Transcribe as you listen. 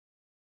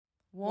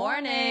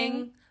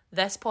Warning!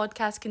 This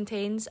podcast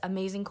contains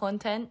amazing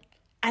content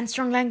and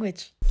strong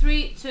language.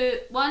 3, 2,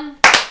 1.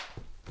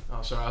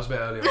 Oh, sorry, I was a bit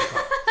early on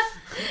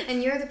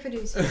And you're the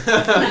producer.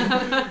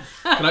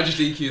 Can I just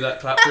EQ that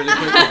clap really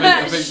quick?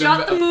 I think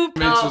Shut the the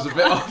mix was a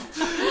bit off.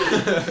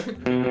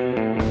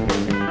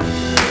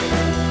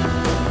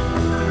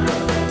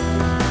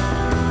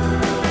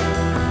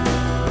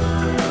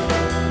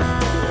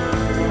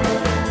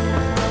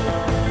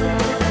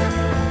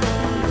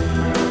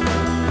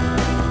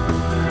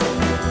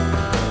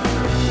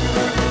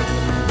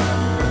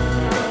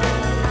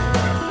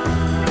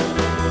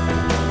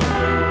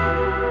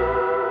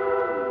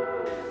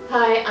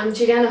 Hi, I'm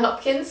Juliana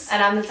Hopkins,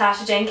 And I'm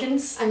Natasha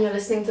Jenkins. and you're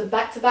listening to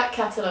Back to Back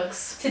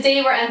Catalogues.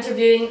 Today we're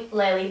interviewing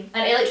Lely,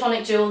 an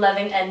electronic duo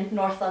living in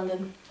North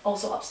London,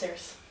 also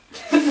upstairs.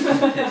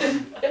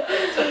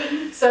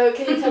 So,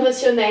 can you tell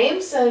us your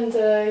names and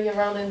your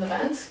role in the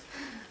band?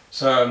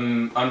 So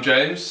I'm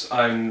James.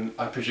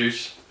 I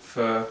produce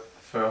for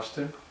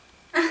Austin.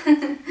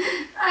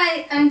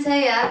 Hi, I'm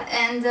Taya,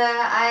 and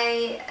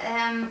I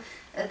am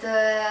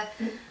I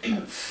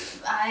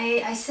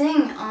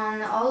sing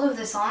on all of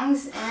the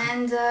songs,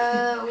 and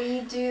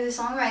we do the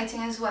songwriting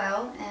as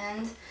well,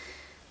 and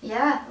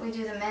yeah, we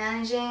do the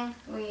managing.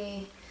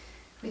 We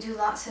do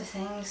lots of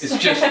things. It's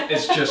just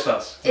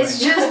us. It's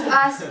just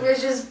us. We're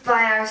just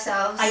by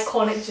ourselves.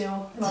 Iconic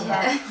duo. Love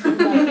Yeah.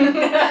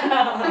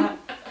 that.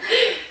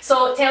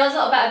 So tell us a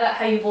little bit about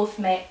how you both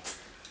met.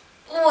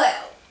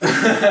 Well.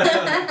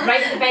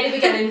 Right at the very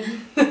beginning.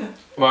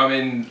 Well, I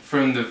mean,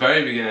 from the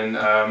very beginning,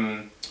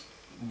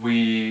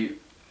 we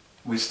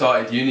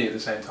started uni at the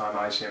same time,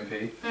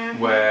 ICMP,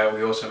 where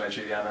we also met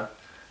Juliana,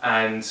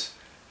 and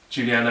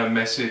Juliana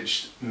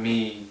messaged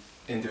me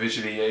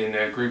individually in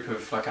a group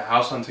of like a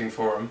house hunting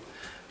forum,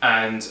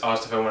 and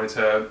asked if I wanted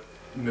to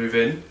move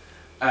in,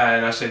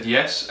 and I said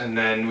yes, and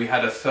then we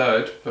had a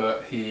third,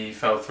 but he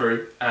fell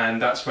through,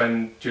 and that's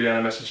when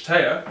Juliana messaged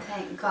Taya.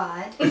 Thank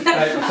God.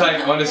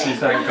 Honestly,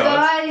 thank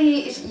God.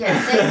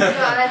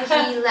 Thank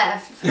God he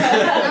left.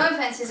 No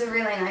offense, he's a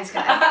really nice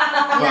guy.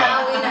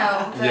 Now we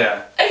know. but-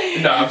 Yeah.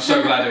 No, I'm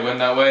so glad it went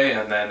that way,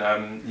 and then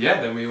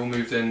then we all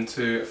moved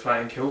into a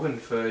flat in Kilburn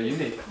for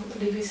uni. I can't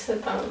believe you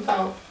said that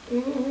about.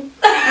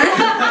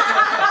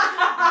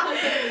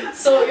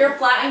 So you're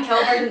flat in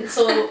Kilburn,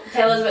 so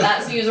tell us about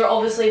that. So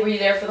were you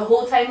there for the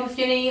whole time of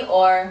uni,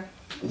 or?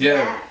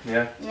 Yeah.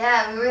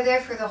 Yeah, we were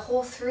there for the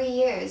whole 3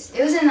 years.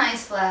 It was a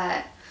nice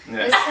flat. It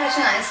was Yeah. such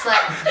a nice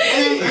flat.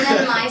 And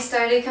then Mai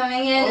started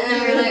coming in, and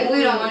then we were like,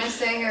 we don't want to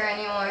stay here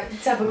anymore.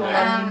 Typical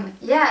London.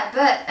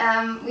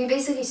 We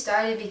basically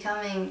started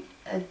becoming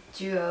a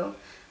duo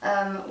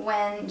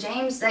when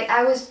James,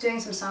 I was doing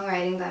some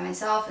songwriting by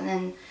myself, and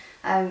then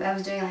I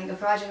was doing like a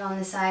project on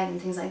the side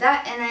and things like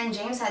that, and then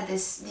James had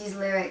these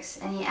lyrics,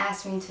 and he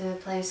asked me to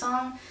play a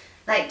song,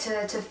 like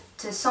to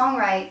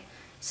songwrite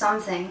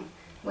something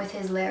with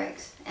his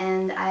lyrics,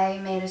 and I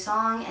made a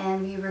song,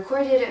 and we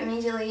recorded it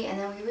immediately, and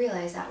then we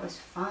realized that was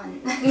fun.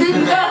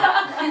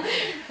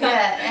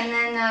 Yeah, and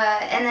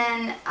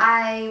then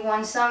I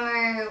one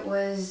summer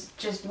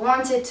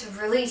wanted to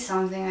release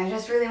something. I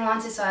just really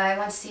wanted, so I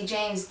went to see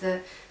James,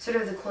 the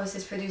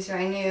closest producer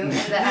I knew, and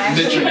that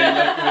actually.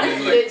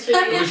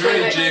 Literally, it was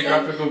really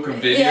geographical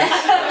convenience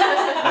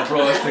that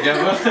brought us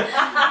together.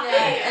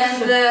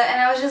 Yeah, and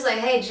I was just like,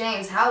 hey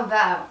James, how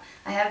about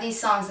I have these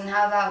songs, and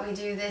how about we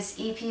do this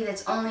EP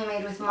that's only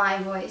made with my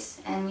voice,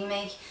 and we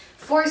make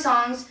 4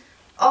 songs,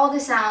 all the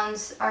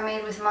sounds are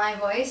made with my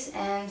voice,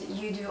 and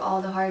you do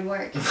all the hard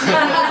work. And he was like,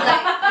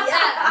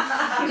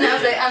 yeah. And I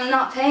was like, I'm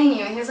not paying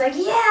you. And he was like,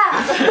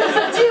 yeah,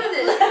 let's do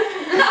this.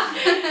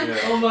 Yeah.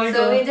 Oh my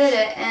So god. we did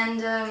it,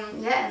 and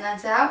and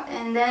that's out,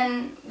 and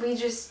then we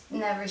just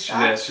never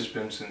stopped. Yeah, it's just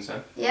been since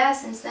then. Yeah,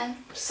 since then.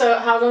 So,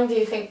 how long do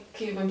you think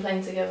you've been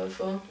playing together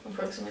for,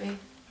 approximately?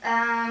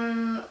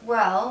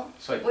 Well,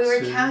 It's like we were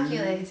 2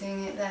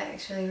 calculating it that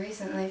actually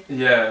recently.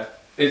 Yeah,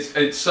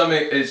 it's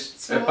something.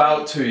 It's more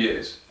about 2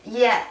 years.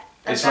 Yeah.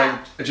 It's about-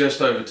 like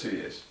just over 2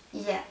 years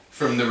Yeah.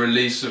 from the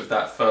release of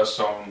that first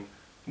song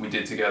we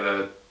did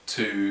together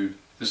to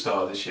the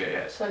start of this year.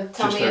 Yes, So,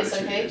 tell Just me over it's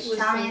 2 okay. years. was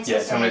Tell me the- it's Yeah,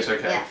 okay. Tell Me It's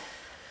Okay. Yeah.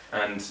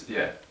 and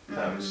that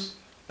Mhm.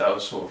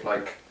 was sort of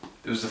like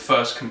it was the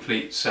first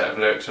complete set of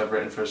lyrics I've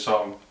written for a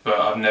song, but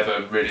I've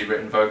never really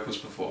written vocals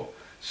before,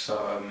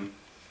 so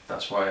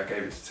that's why I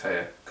gave it to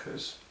Taya,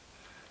 because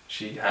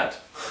she had.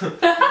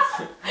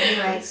 I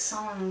write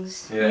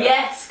songs. Yeah.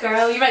 Yes,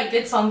 girl, you write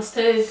good songs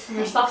too.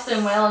 Your stuff's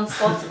doing well on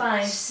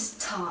Spotify.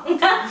 Stop.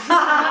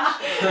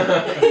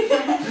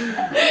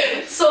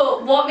 So,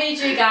 what made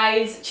you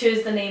guys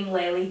choose the name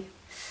Lely?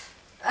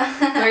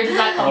 Where does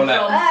that come I'll let-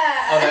 from?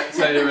 I'll let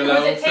Taya Was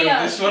alone it film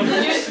Taya? this one.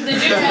 Did you choose the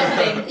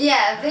name?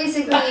 Yeah,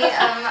 basically,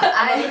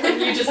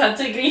 You just had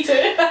to agree to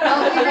it.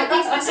 Oh, we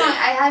released the song. I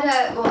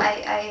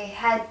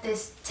had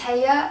this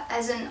Taya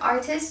as an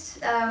artist.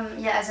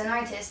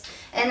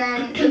 And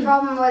then the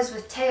problem was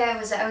with Taya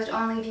was that I would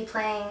only be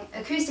playing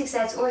acoustic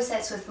sets or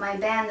sets with my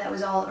band that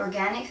was all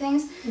organic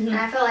things. And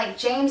I felt like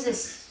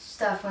James's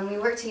stuff when we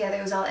worked together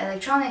was all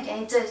electronic,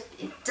 and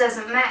it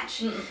doesn't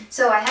match.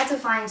 So I had to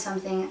find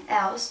something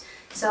else.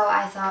 So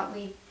I thought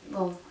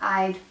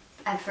I'd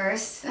at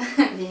first,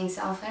 being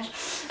selfish,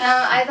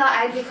 I thought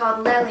I'd be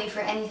called Lely for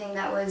anything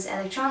that was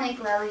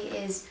electronic. Lely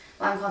is,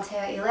 I'm called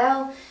Thea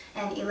Ilel,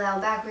 and Ilel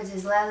backwards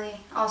is Lely.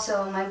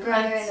 Also, my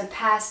brother in the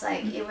past,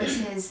 like, it was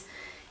his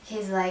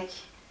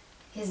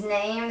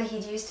name that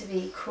he'd used to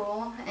be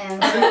cool.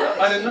 And so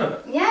I didn't know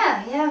that.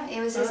 Yeah, it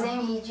was his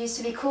name. He used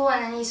to be cool,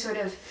 and then he sort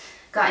of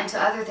got into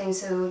other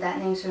things, so that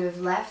name sort of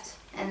left.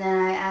 And then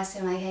I asked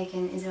him, like, hey,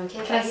 is it okay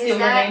if I use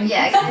that? Name?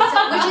 Yeah,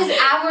 which is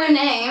our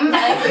name.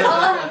 Like, we all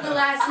have the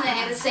last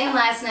name, the same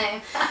last name.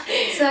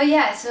 So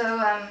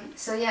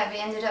yeah, we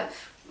ended up,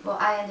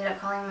 I ended up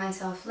calling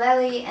myself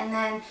Lely, and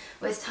then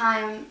with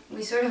time,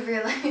 we sort of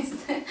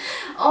realized that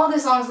all the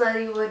songs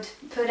Lely would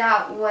put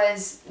out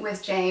was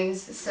with James.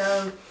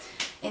 So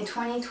in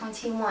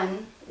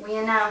 2021, we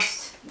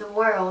announced the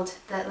world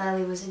that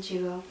Lely was a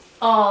duo.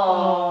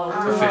 Oh,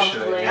 Officially,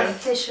 lovely. yeah.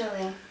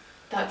 Officially.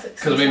 That took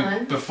Because some I time.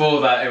 mean,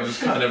 before that, it was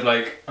kind of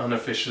like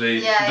unofficially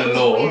Yeah, it the was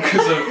law. weird.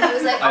 Because It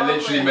was like I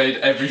literally awkward. made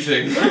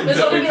everything There's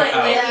that we gonna be put like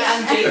out. Lely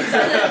and James in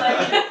it,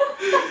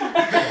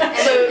 like.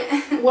 So,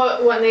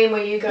 what name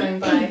were you going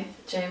by,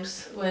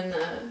 James, when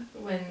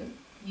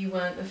you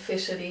weren't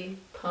officially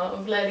part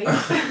of Lely?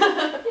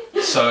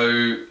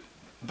 So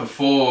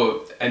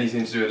before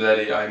anything to do with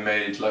Lely, I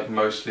made like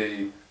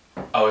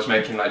I was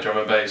making like drum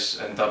and bass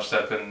and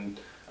dubstep and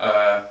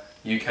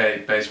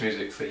UK bass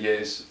music for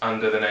years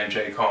under the name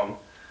J Kong,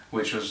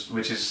 which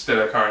is still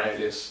a current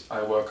alias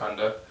I work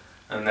under.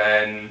 And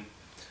then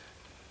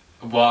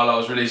while I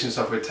was releasing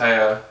stuff with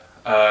Taya,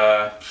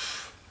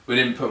 we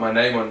didn't put my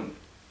name on.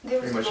 There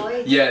was Pretty much.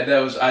 Lloyd. Yeah,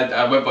 there was.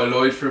 I went by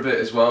Lloyd for a bit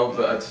as well,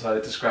 but I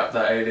decided to scrap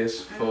that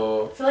alias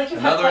for I feel like you've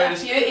had another quite a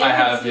alias. few aliases. I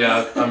have,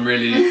 yeah. I'm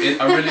really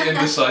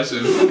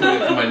indecisive with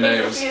my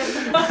names.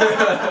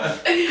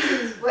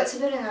 What's a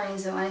bit annoying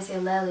is that when I say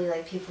Lely,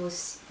 like people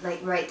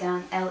write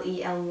down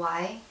Lely,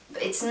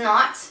 but it's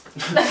not.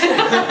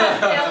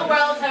 Tell the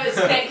world how it's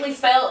correctly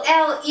spelled.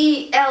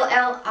 Lelli.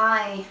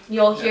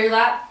 You all hear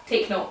that?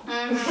 Take note.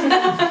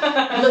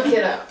 Mm-hmm. Look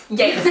it up.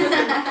 Yes.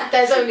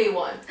 There's only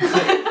one.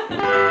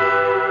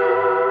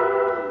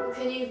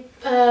 Can you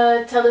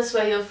tell us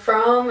where you're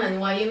from and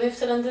why you moved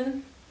to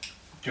London?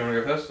 Do you want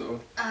to go first or?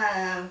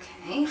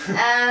 Okay.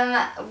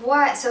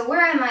 So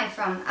where am I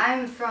from?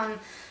 I'm from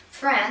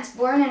France,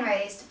 born and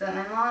raised, but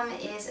my mom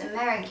is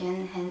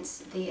American,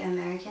 hence the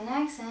American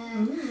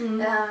accent.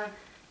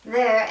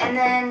 There, and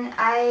then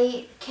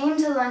I came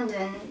to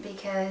London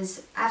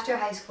because after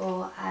high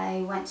school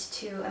I went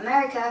to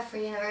America for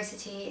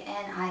university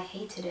and I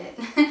hated it.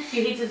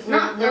 You hated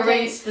Not where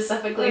okay.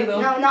 specifically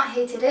though? No, not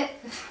hated it.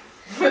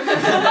 No,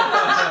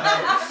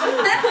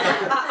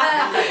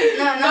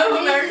 not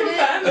hated it.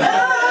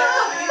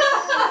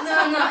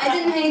 No, I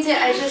didn't hate it.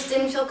 I just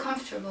didn't feel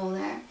comfortable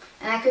there,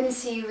 and I couldn't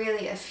see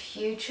really a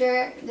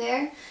future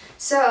there.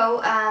 So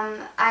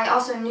I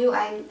also knew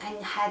I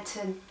had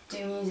to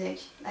do music.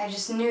 I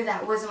just knew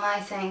that was my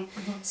thing.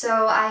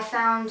 So I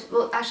found,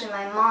 actually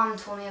my mom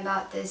told me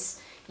about this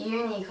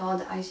uni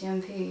called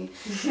ICMP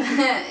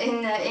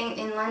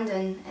in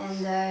London,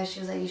 and she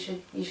was like,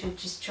 you should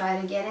just try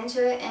to get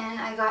into it, and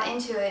I got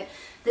into it.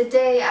 The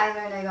day I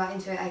learned I got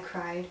into it, I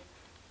cried,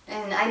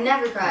 and I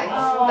never cried,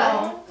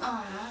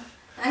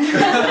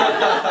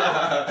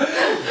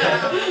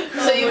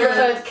 So you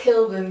preferred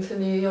Kilburn to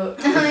New York?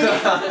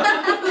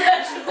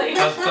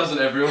 Doesn't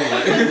everyone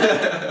like?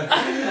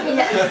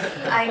 Yes,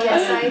 I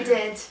guess I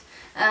did.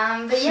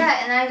 But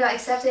yeah, and I got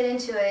accepted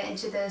into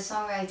the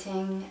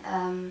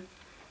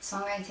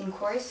songwriting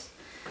course,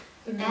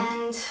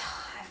 and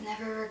I've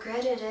never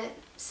regretted it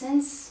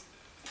since.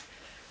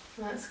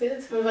 That's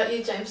good. What about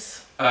you,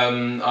 James?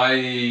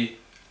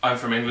 I'm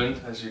from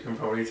England, as you can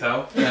probably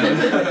tell.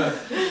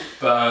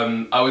 But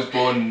I was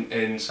born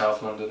in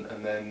South London,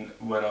 and then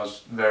when I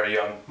was very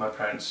young, my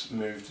parents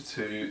moved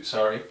to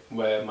Surrey,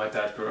 where my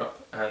dad grew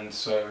up, and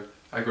so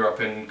I grew up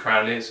in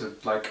Cranley. It's a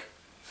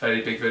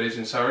fairly big village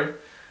in Surrey,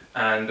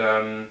 and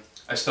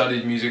I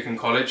studied music in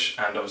college,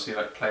 and obviously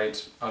played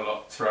a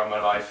lot throughout my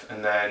life.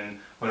 And then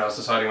when I was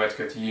deciding where to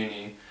go to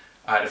uni,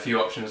 I had a few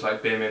options,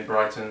 like BIM in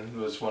Brighton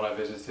was one I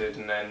visited,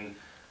 and then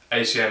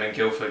ACM in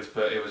Guildford,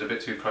 but it was a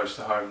bit too close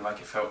to home. It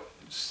felt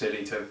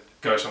silly to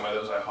go somewhere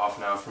that was half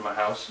an hour from my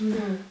house.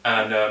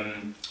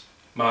 And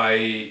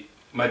my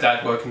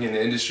dad, working in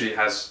the industry,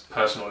 has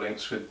personal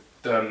links with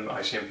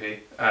ICMP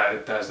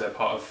as they're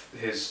part of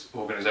his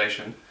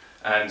organisation,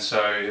 and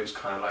so it was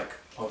kind of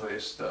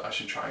obvious that I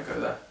should try and go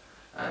there.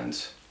 And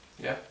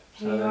yeah,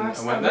 so You then are I went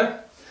stubborn.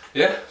 there.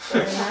 Yeah.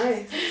 Very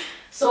nice.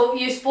 So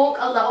you spoke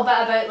a little bit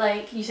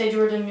about you said you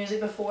were doing music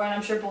before, and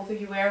I'm sure both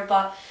of you were,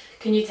 but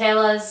can you tell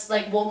us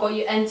what got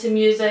you into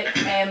music?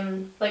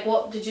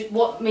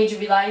 What made you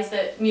realise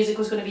that music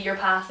was going to be your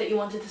path that you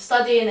wanted to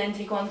study and then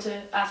take on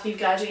to after you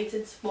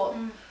graduated?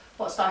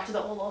 What started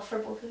it all off for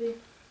both of you?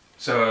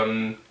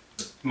 So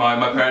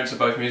my parents are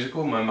both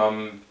musical. My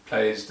mum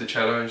plays the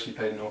cello and she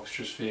played in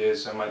orchestras for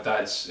years, and my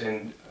dad's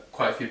in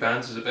quite a few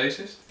bands as a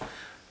bassist.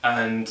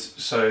 and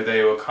so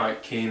they were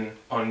quite keen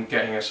on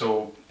getting us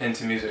all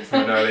into music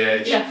from an early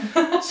age.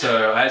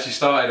 So I actually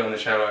started on the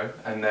cello,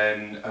 and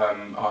then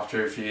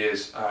after a few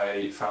years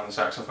I found the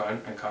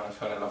saxophone and kind of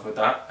fell in love with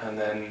that, and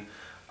then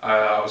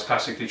I was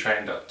classically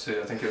trained up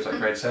to, I think it was like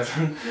grade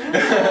 7,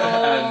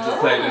 and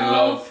played in a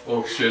lot of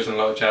orchestras and a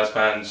lot of jazz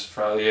bands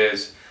throughout the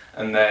years,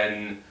 and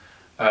then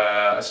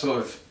I sort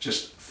of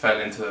just fell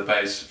into the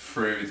bass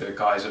through the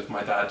guise of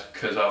my dad,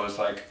 because I was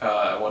like,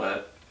 I want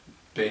to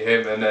be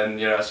him, and then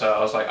so I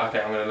was like,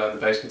 okay, I'm going to learn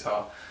the bass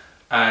guitar,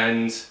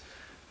 and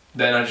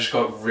then I just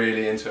got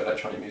really into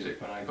electronic music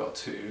when I got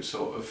to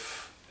sort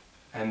of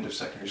end of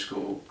secondary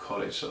school,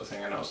 college sort of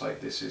thing, and I was like,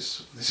 this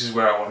is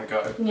where I want to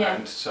go.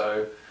 And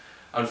so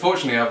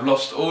unfortunately I've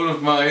lost all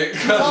of my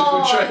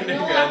classical training,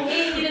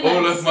 and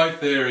all of my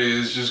theory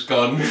is just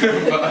gone.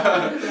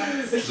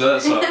 So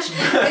that sucks.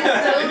 It's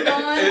so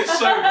gone. It's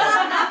so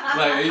gone.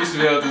 Like, I used to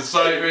be able to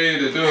sight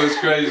read and do all this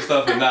crazy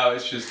stuff, and now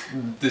it's just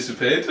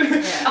disappeared.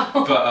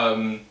 But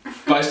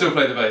I still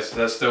play the bass.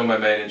 That's still my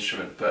main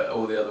instrument, but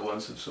all the other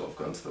ones have sort of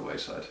gone to the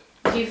wayside.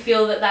 Do you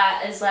feel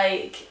that is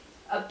like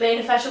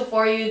beneficial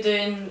for you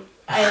doing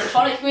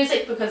electronic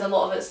music, because a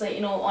lot of it's like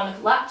on a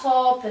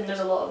laptop, and there's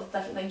a lot of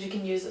different things you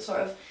can use that sort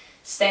of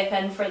step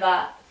in for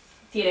that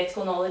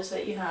theoretical knowledge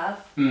that you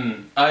have?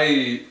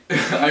 I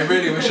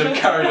really wish I'd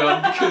carried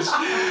on, because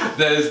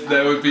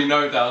there would be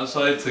no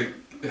downside to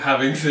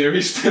having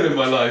theory still in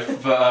my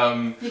life, but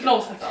you can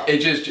always pick it up.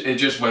 It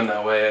just went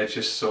that way.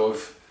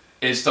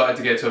 It started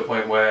to get to a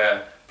point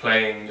where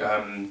playing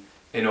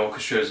in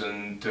orchestras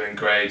and doing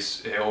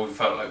grades, it all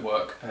felt like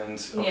work, and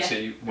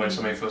obviously when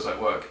something feels like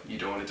work, you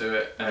don't want to do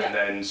it, and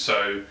then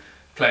so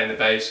playing the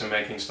bass and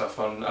making stuff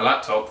on a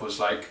laptop was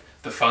like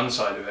the fun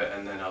side of it,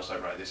 and then I was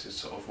like, right, this is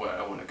sort of where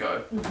I want to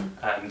go.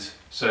 And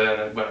so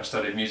then when I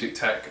studied music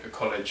tech at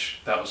college,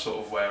 that was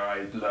sort of where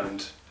I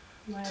learned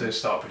to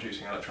start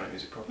producing electronic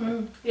music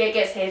properly. Yeah, it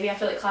gets heavy. I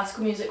feel like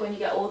classical music, when you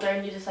get older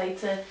and you decide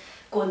to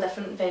go in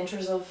different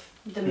ventures of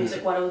the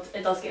music world,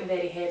 it does get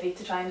very heavy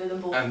to try and do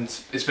them both. And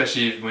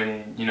especially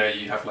when you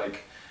have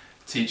like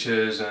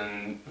teachers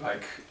and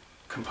like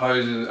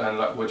composers and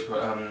like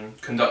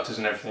conductors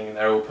and everything, and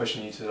they're all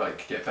pushing you to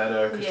like get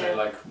better, because they're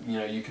like,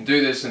 you can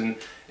do this, and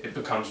it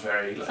becomes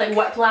very like, it's like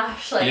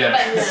whiplash, like it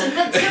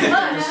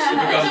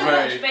becomes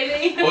very.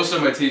 Baby. Also,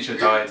 my teacher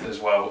died as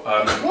well.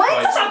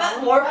 What?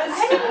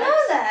 I didn't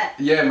know that.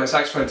 Yeah, my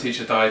saxophone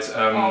teacher died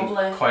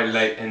bless. quite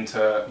late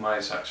into my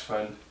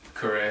saxophone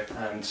career,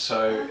 and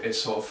so it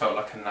sort of felt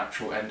like a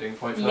natural ending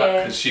point for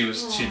that, because she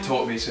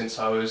taught me since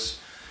I was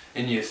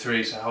in year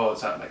 3. So how old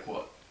is that? Like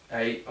what?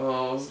 8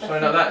 or something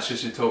like that. So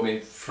she taught me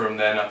from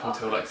then up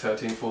until like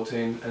 13,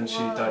 14, and she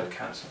died of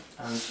cancer,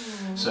 and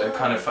so it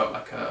kind of felt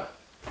like a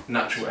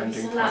natural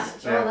ending point.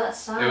 That's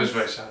sad. It was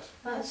very sad.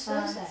 That's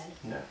so sad.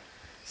 Yeah.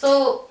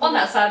 So on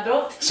that sad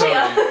note, sorry,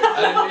 I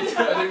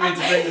didn't mean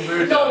to bring the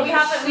mood down. No, we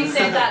haven't. We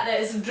said that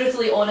it's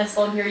brutally honest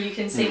on here. You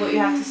can say what you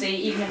have to say,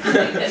 even if you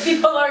think that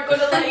people aren't going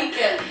to like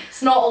it.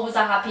 It's not always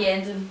a happy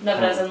ending.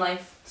 Never is in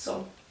life.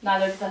 So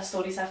neither do the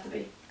stories have to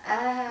be.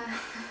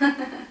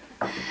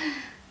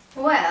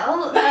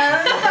 Well,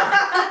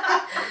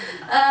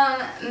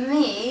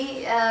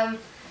 me,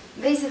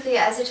 basically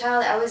as a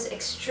child I was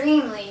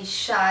extremely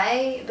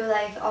shy, but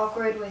like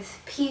awkward with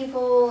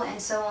people and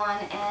so on,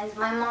 and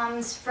my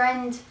mom's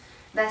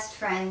best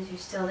friend, who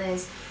still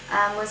is,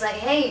 was like,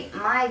 hey,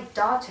 my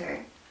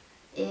daughter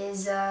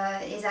is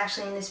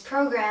actually in this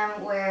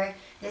program where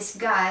this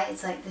guy,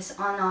 it's like this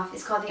on-off,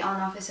 it's called the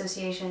On-Off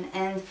Association,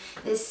 and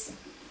this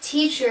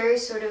teacher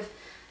sort of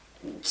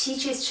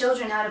teaches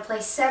children how to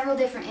play several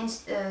different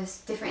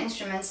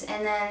instruments,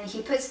 and then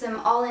he puts them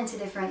all into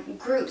different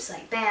groups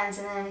like bands,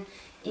 and then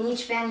in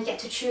each band you get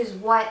to choose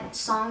what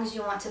songs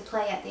you want to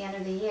play at the end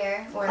of the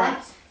year, or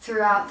like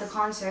throughout the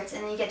concerts,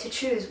 and then you get to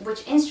choose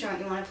which instrument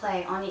you want to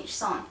play on each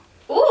song.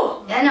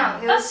 Ooh! Yeah,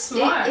 no, that's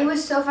smart. It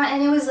was so fun,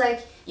 and it was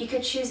like you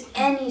could choose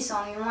any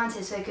song you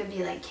wanted, so it could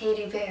be like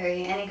Katy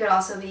Perry, and it could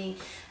also be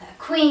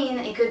Queen,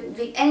 it could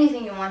be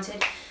anything you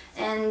wanted.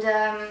 And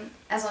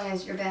as long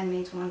as your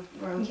bandmates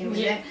were okay with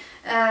it.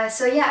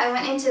 So yeah, I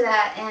went into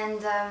that,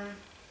 and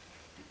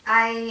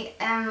I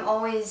am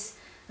always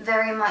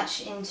very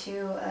much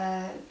into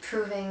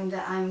proving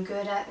that I'm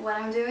good at what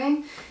I'm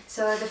doing.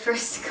 So the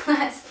first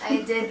class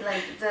I did,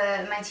 like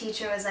my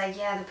teacher was like,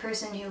 yeah, the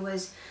person who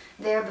was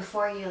there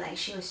before you, like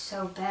she was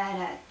so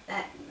bad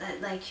at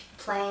like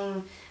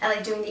playing, at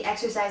like doing the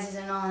exercises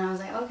and all, and I was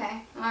like,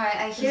 okay, alright,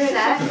 I hear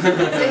that.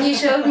 So he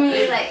showed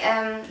me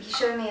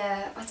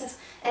what's this?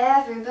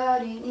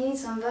 Everybody Needs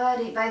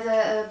Somebody by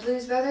the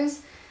Blues Brothers.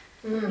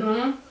 I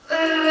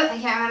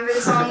can't remember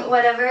the song,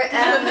 whatever.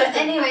 But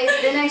anyways,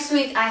 the next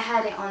week I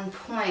had it on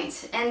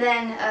point, and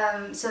then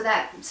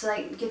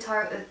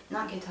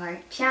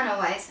piano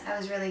wise I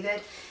was really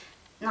good.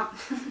 No.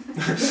 You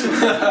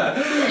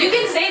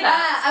can say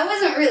that. I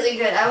wasn't really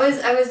good. I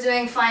was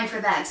doing fine for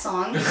that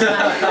song.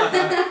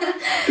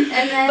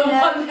 And then The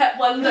one hit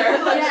wonder.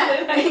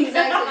 yeah,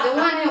 exactly, the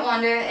one hit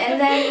wonder. And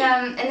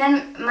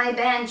then my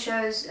band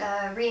chose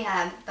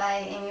Rehab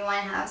by Amy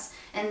Winehouse,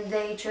 and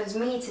they chose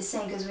me to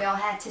sing because we all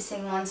had to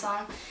sing one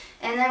song.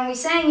 And then we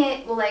sang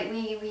it. Well, like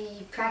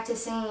we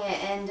practiced singing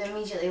it, and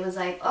immediately it was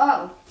like,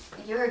 oh,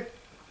 you're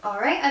all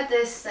right at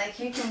this. Like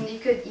you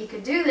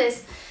could do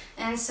this.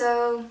 And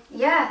so,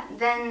 yeah,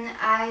 then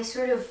I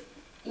sort of,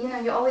 you know,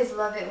 you always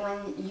love it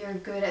when you're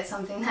good at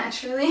something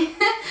naturally.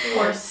 Of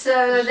course.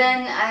 So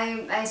then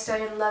I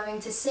started loving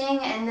to sing,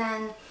 and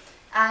then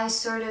I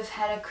sort of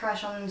had a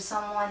crush on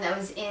someone that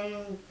was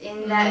in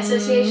that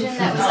association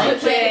that was like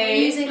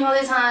playing music all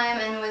the time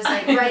and was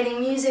like writing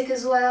music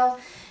as well.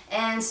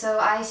 And so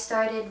I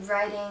started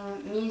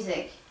writing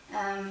music.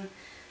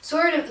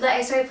 Sort of, like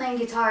I started playing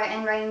guitar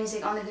and writing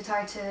music on the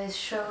guitar to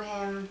show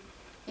him,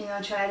 you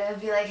know, try to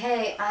be like,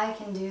 hey, I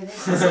can do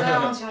this as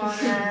well. Do you want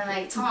to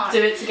like talk?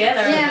 Do it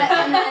together.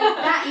 Yeah, and then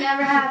that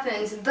never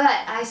happened.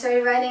 But I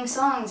started writing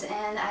songs,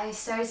 and I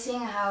started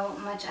seeing how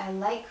much I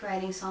like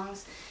writing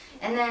songs.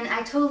 And then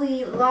I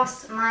totally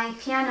lost my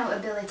piano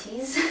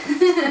abilities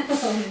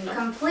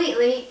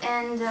completely,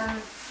 and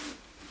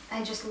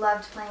I just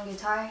loved playing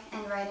guitar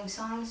and writing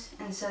songs,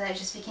 and so that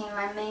just became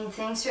my main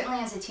thing.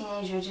 Certainly as a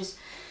teenager, just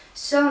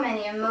so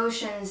many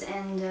emotions,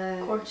 and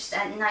just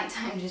at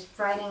nighttime just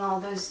writing all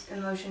those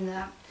emotions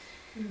out.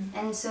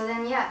 And so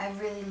then I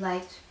really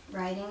liked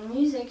writing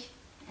music,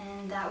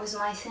 and that was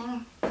my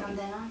thing from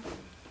then on.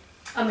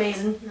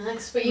 Amazing.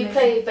 Nice. But you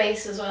play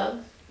bass as well.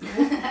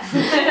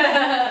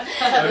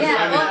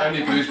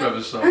 Only Blues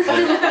Brothers songs.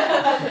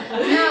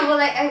 No, well,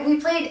 like we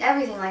played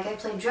everything. Like I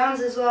played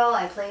drums as well.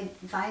 I played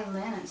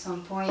violin at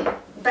some point,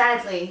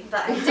 badly,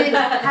 but I did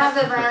have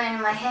the violin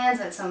in my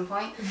hands at some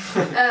point.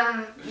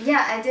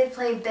 I did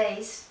play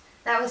bass.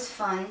 That was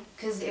fun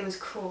because it was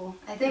cool.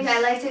 I think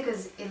I liked it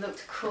because it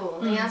looked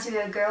cool. You know, to be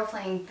a girl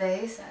playing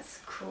bass, that's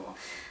cool.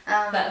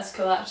 That's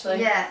cool, actually.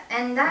 Yeah,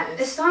 and that,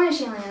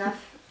 astonishingly enough,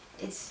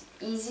 it's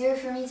easier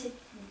for me to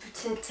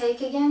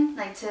take again,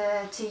 like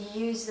to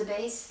use the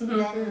bass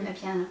than a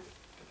piano.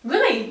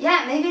 Really?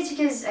 Yeah, maybe it's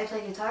because I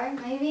play guitar,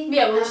 maybe.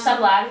 Yeah, well, there's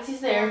similarities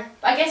there. Yeah.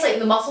 I guess like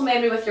the muscle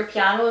memory with your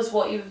piano is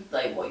what you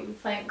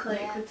think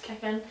would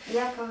kick in.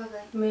 Yeah,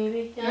 probably.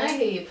 Maybe. Yeah, I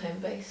hear you playing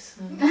bass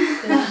in the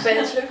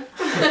bedroom.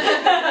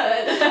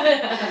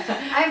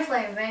 I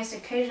play bass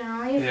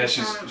occasionally Yeah, for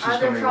she's some gonna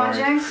other be worried.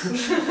 projects.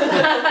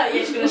 Yeah,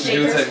 she's gonna She's shake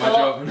gonna her take my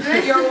spot.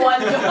 job. Your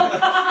one job.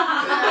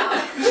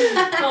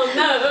 Oh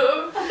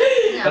no.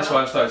 That's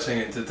why I've started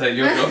singing, to take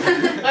your job.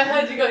 I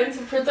heard you got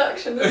into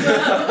production as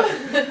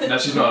well. No,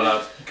 she's not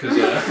allowed, because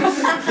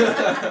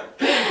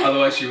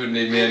otherwise she wouldn't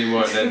need me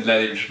anymore, and then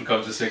Lenny just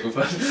becomes a single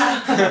person.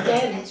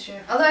 Again. It's true.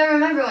 Although I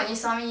remember when you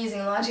saw me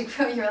using Logic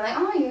Pro, you were like,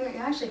 oh,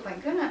 you're actually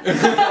quite good at it.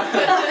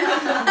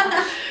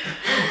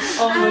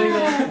 Oh my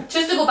god.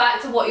 Just to go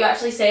back to what you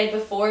actually said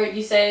before,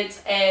 you said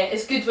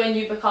it's good when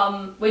you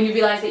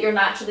realise that you're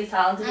naturally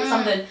talented at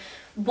something.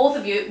 Both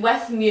of you,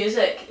 with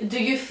music, do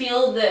you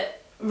feel that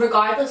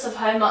regardless of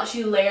how much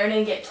you learn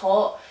and get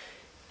taught,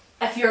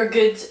 if you're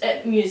good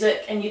at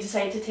music and you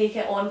decide to take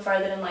it on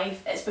further in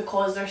life, it's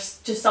because there's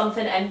just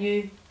something in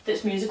you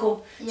that's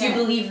musical? Yeah. Do you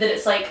believe that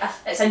it's like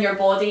it's in your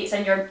body, it's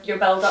in your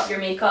build up, your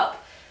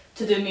makeup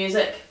to do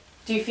music?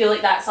 Do you feel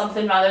like that's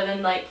something rather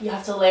than like you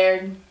have to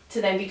learn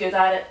to then be good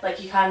at it?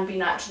 Like you can be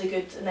naturally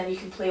good and then you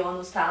can play on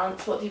those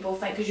talents. What do you both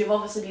think? Because you've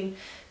obviously been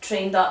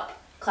trained up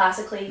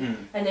classically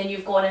and then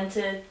you've gone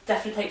into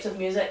different types of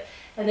music,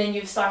 and then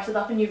you've started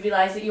up and you've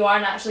realised that you are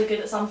naturally good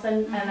at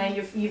something, and then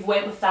you've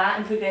went with that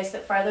and progressed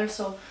it further.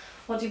 So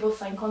what do you both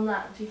think on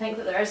that? Do you think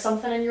that there is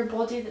something in your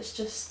body that's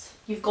just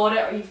you've got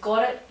it, or you've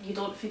got it, you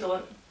don't if you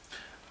don't?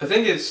 I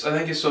think it's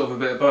sort of a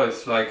bit of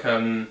both. Like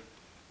I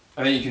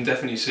think you can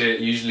definitely see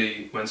it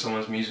usually when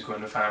someone's musical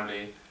in the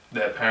family,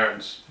 their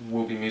parents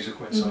will be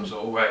musical in some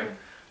sort of way.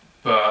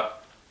 But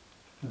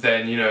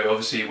then, you know,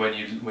 obviously when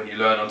you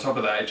learn on top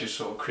of that, it just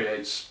sort of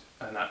creates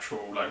a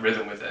natural like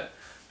rhythm with it.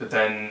 But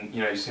then,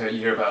 you know, you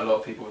hear about a lot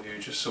of people who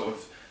just sort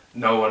of,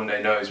 no one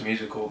they know is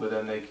musical, but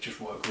then they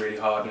just work really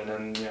hard and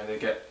then, you know, they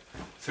get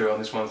through on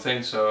this one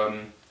thing. So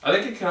I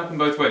think it can happen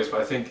both ways,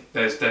 but I think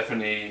there's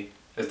definitely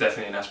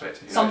an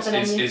aspect of you. Something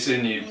in you. It's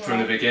in you from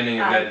the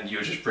beginning, and then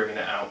you're just bringing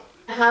it out.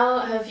 How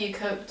have you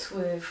coped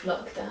with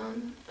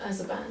lockdown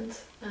as a band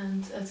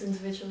and as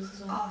individuals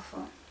as well?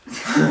 Awful.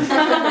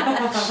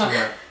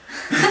 Yeah.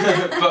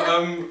 But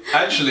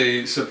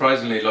actually,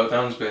 surprisingly,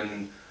 lockdown's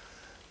been.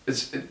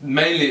 It's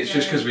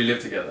just because we live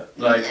together.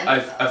 Like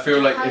I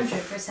feel like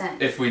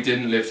 100%. if we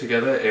didn't live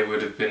together, it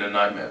would have been a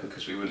nightmare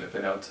because we wouldn't have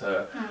been able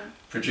to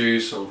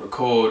produce or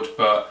record.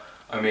 But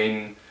I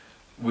mean,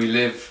 we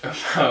live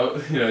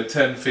about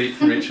 10 feet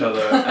from each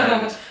other,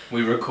 and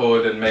we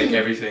record and make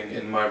everything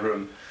in my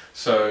room.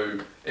 So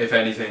if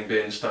anything,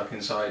 being stuck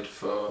inside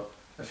for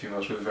a few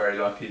months, we were very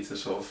lucky to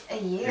sort of... A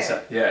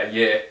year? A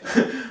year.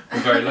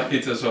 We're very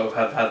lucky to sort of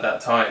have had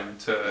that time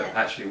to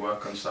actually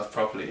work on stuff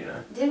properly,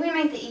 Did we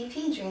make the EP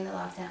during the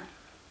lockdown?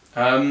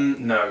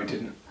 No, we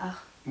didn't. Oh.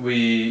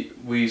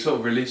 We sort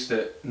of released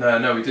it.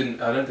 No, we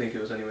didn't. I don't think it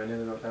was anywhere near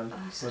the lockdown.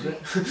 Oh, Was sorry.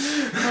 it?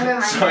 Never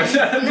mind. Sorry,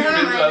 Never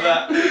Never mind.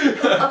 that.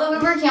 Although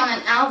we're working on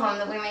an album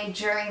that we made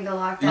during the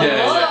lockdown.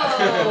 Yeah.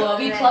 Oh, a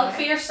wee plug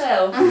for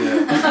yourself.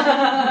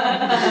 Yeah.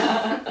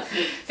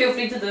 Feel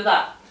free to do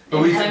that.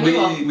 But Anytime you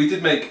want. we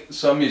did make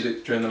some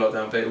music during the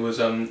lockdown, but it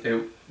wasn't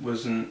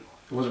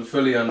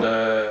fully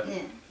under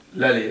Yeah.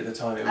 Lely at the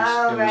time. It was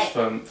Oh, right.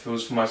 it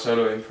was for my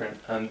solo imprint,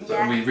 and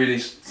Yeah. we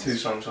released 2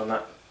 songs on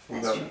that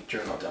That's true.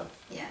 during lockdown.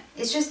 Yeah,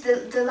 it's just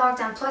the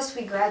lockdown. Plus,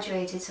 we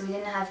graduated, so we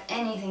didn't have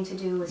anything to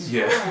do with school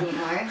Yeah.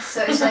 anymore.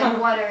 So it's like,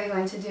 what are we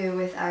going to do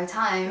with our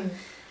time?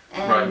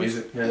 And Write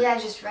music, yeah.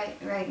 just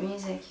write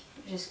music,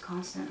 just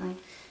constantly,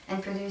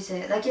 and produce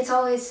it. Like it's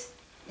always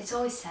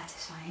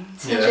satisfying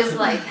to Yeah. just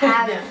like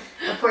have Yeah.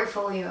 a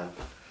portfolio.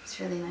 It's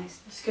really nice.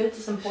 It's good,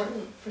 it's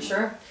important, for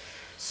sure.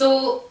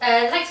 So,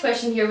 the next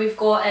question here we've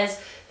got is,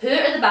 who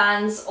are the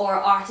bands or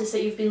artists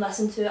that you've been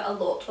listening to a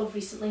lot of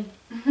recently?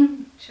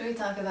 Should we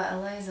talk about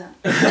Eliza?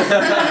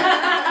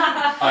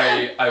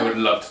 I would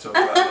love to talk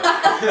about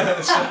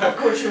that. Of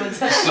course you would.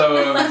 So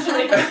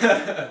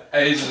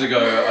ages ago,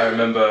 I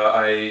remember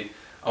I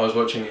was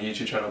watching a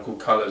YouTube channel called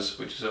Colours,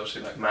 which is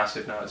obviously like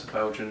massive now. It's a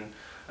Belgian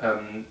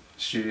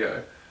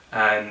studio,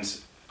 and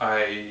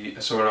I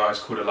saw an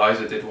artist called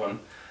Eliza did one,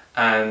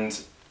 and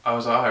I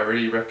was like, oh, I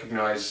really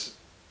recognise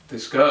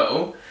this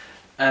girl,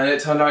 and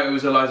it turned out it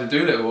was Eliza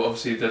Doolittle,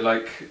 obviously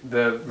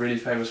the really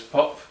famous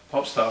pop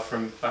star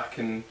from back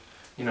in,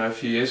 a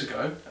few years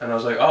ago, and I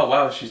was like, oh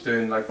wow, she's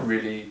doing like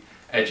really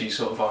edgy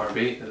sort of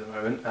R&B at the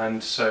moment,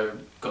 and so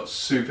got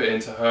super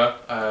into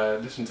her,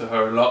 listened to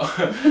her a lot.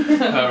 her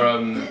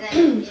And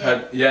then,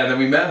 and then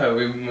we met her.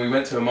 We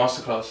went to a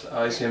masterclass at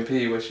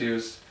ICMP where she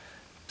was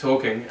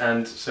talking,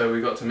 and so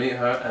we got to meet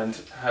her and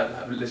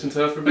listen to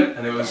her for a bit,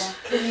 and it was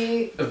Can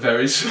you? a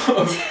very sort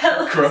of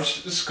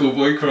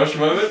schoolboy crush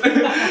moment.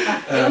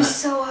 it was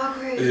so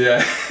awkward.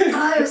 Yeah.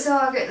 Oh, it was so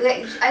awkward.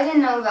 Like I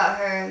didn't know about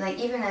her, like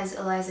even as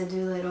Eliza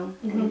Doolittle,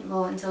 and,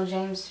 well, until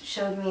James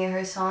showed me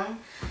her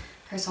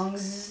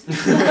songs.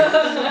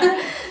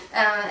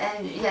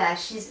 And yeah,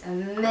 she's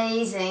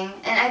amazing.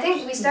 And I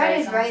think we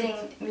started Very writing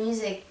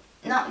music.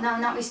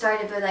 Not we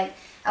started, but like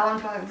at one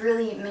point, what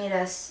really made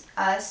us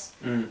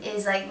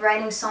is like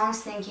writing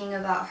songs, thinking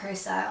about her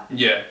style.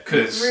 Yeah,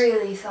 because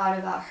Really thought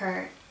about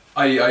her.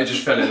 I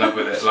just fell in love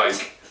with it.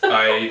 Like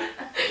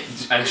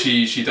and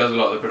she does a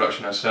lot of the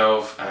production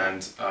herself,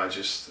 and I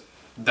just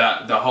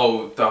the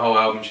whole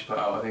album she put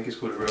out, I think it's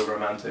called A Real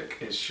Romantic,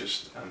 is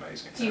just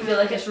amazing. Do you feel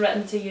like it's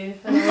written to you?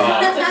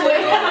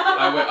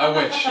 I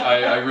wish.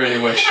 I really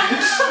wish.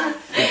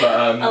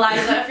 But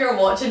Eliza, if you're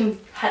watching,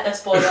 hit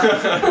this boy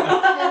up.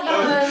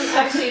 Can you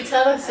actually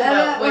tell us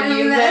about when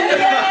you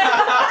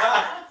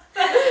met?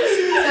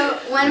 So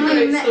when we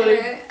Great met story.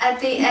 her at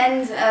the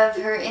end of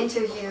her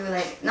interview,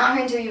 like not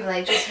her interview, but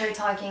like just her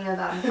talking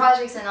about her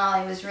projects and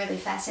all, it was really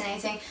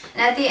fascinating.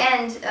 And at the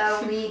end,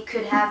 we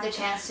could have the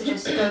chance to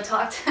just go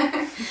talk to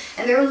her.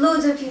 And there were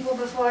loads of people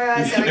before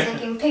us that were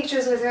taking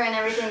pictures with her and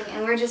everything,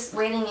 and we're just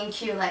waiting in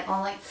queue, like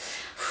all like.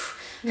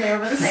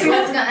 Nervous. Like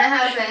what's gonna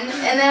happen?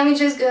 And then we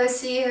just go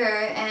see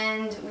her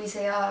and we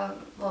say, oh,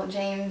 well,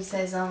 James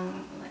says,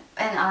 and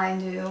I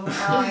do,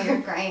 oh,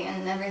 you're great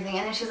and everything.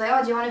 And then she's like,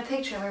 oh, do you want a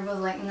picture? And we're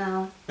both like,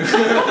 no.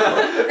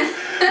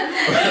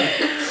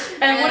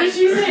 And what did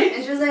she say?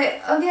 And she was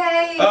like,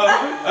 okay.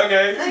 oh,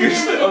 okay.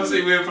 Okay.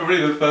 Obviously, we were probably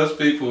the first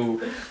people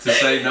to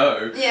say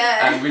no.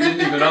 Yeah. And we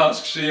didn't even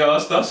ask. She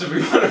asked us if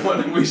we wanted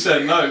one, and we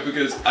said no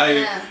because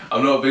Yeah.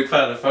 I'm not a big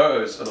fan of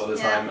photos a lot of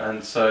the Yeah. time,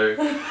 and so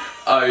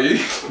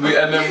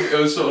and then it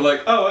was sort of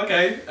like, oh,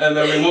 okay, and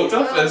then we walked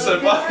off and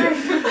said bye.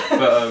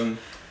 But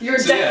You're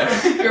So, yeah.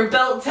 different. You're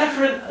built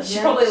different. She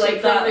probably she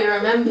like probably that.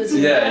 remembers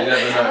you. yeah, you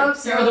never I know. hope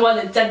so. You were the one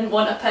that didn't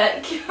want to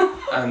pick.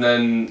 And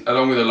then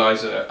along with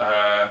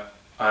Eliza,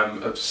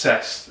 I'm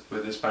obsessed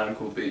with this band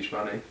called Beach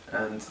Bunny,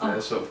 and they're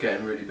sort of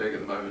getting really big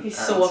at the moment. He's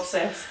and so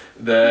obsessed.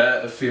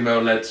 They're a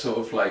female-led sort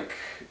of like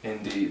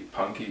indie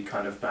punky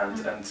kind of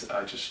band, and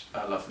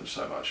I love them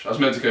so much. I was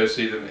meant to go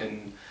see them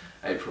in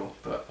April,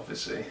 but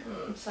obviously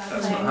Sad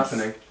that's not times.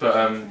 happening. But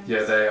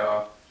yeah,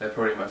 they're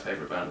probably my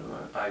favourite band at the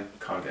moment. I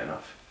can't get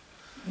enough.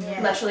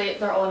 Yeah. Literally,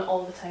 they're on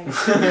all the time. In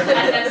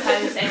this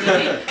house,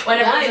 anyway.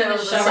 Whenever I he's in know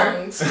the the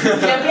shower. songs.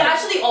 Yeah, we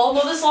actually all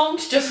know the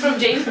songs just from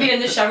James being in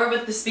the shower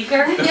with the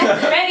speaker.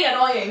 Very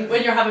annoying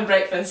when you're having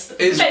breakfast.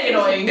 Very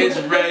annoying. It's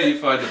rare you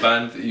find a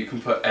band that you can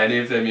put any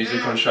of their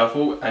music on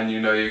shuffle, and you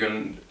know you're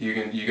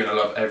gonna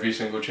love every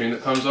single tune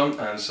that comes on.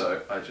 And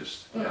so I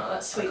just No,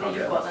 that's sweet I that can't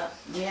you've get got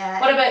enough. that. Yeah.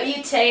 What about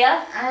you,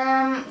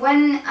 Taya?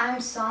 When I'm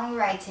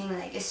songwriting,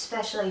 like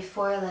especially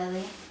for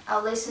Lily,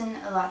 I'll listen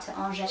a lot to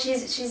Angèle.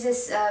 She's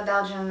this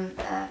Belgian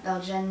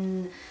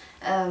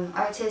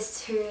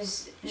artist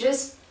who's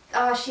just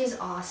she's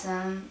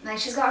awesome. Like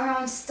she's got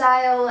her own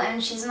style,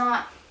 and she's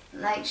not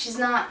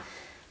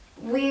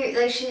weird.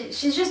 Like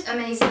she's just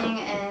amazing,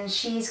 and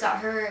she's got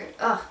her.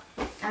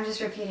 I'm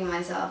just repeating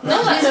myself. No,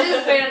 She's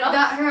just fair enough.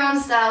 got her own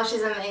style.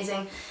 She's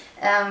amazing.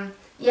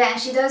 Yeah, and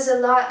she does a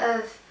lot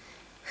of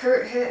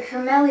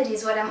her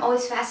melodies, what I'm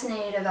always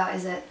fascinated about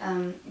is that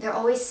they're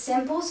always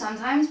simple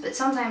sometimes, but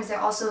sometimes they're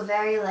also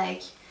very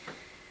like,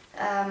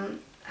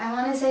 I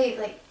want to say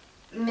like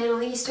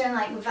Middle Eastern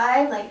like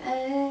vibe, like.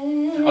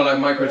 Oh, like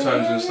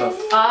microtones and stuff.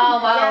 Oh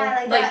wow,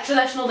 Yeah, like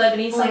traditional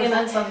Lebanese singing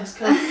and stuff is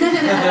cool.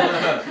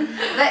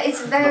 But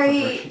it's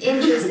very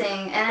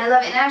interesting, and I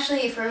love it. And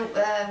actually, for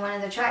one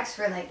of the tracks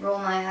for like "Roll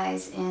My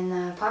Eyes"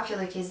 in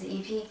Popular Kids, the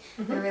EP,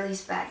 we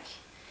released back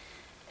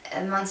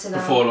months ago.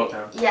 Before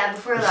lockdown. Yeah,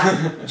 before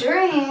lockdown.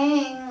 During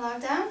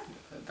lockdown.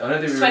 I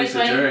don't think we released it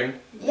 2020. during.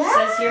 Yeah.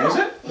 Says here. Was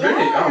it? Yeah,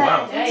 Really? Oh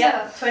wow. I think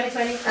Yeah, so.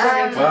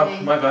 2020.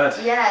 Wow, my bad.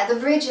 Yeah, the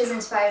bridge is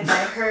inspired by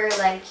her,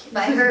 like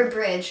by her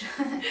bridge,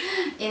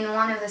 in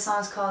one of the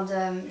songs called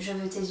 "Je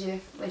veux tes yeux,"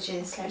 which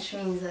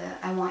means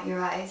 "I want your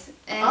eyes,"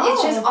 and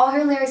it's just all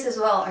her lyrics as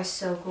well are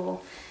so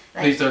cool.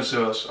 Like, Please don't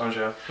sue us,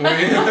 Angela. no, but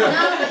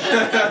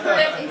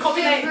it's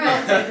Copyright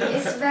different.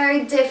 It's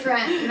very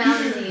different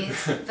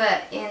melodies,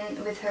 but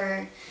with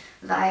her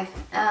vibe.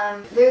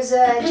 There's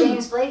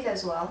James Blake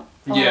as well.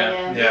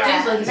 Yeah.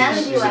 James Blake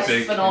is He's a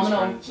big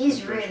phenomenal. inspiration.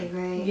 He's really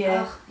great.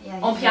 Yeah. Oh, yeah.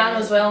 On he's piano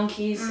really as well, on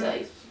keys,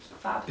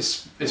 fab.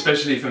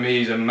 Especially for me,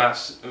 he's a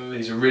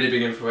really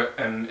big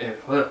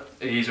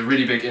he's a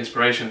really big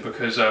inspiration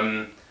because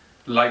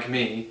like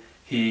me,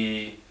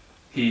 he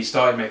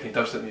started making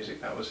dubstep music.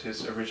 That was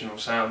his original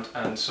sound,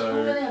 and so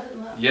Oh, really? I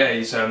didn't know. yeah,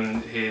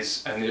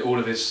 all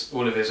of his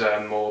more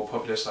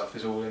popular stuff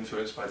is all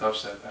influenced by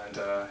dubstep, and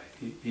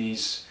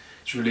he's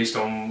released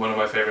on one of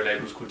my favorite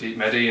labels called Deep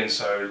Medi, and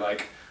so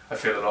like I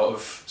feel a lot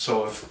of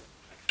sort of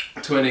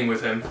twinning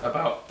with him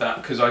about that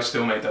because I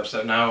still make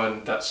dubstep now,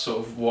 and that's sort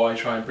of what I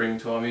try and bring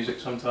to our music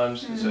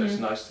sometimes. So it's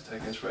nice to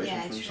take inspiration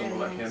Yeah, from it's someone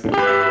really like nice. him.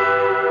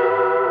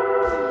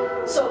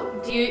 So,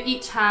 do you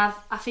each have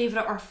a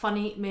favourite or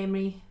funny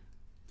memory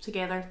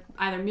together,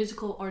 either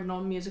musical or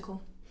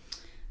non-musical?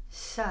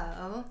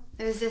 So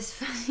there's this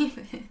funny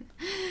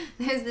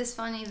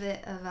bit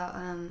about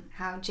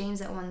how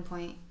James at one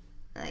point,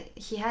 like,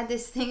 he had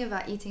this thing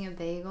about eating a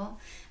bagel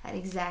at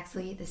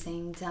exactly the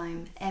same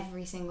time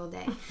every single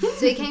day.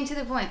 So it came to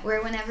the point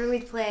where whenever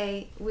we'd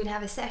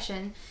have a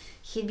session,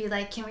 he'd be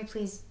like, can we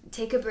please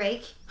take a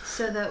break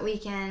so that we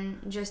can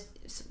just,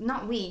 so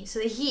that he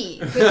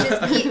could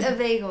just eat a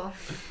bagel.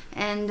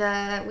 And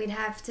we'd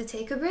have to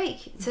take a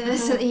break so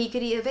that he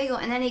could eat a bagel.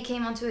 And then he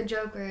came onto a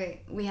joke where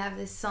we have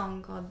this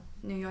song called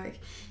New York.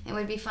 It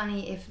would be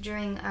funny if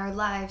during our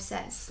live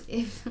sets,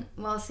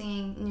 while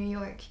singing New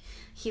York,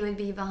 he would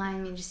be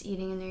behind me just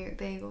eating a New York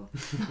bagel.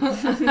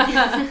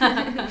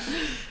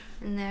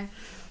 And there.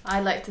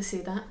 I like to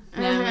see that.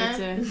 Yeah, me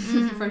too.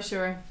 Mhm. For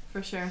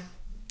sure.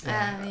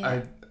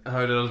 Yeah. I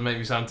hope it doesn't make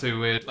me sound too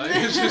weird. Like,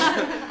 it's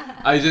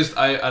just,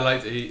 I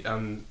like to eat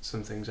some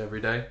things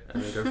every day,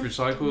 and I go through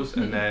cycles,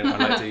 and then I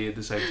like to eat at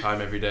the same time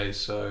every day.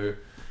 So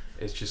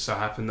it's just so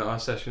happened that our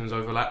sessions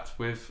overlapped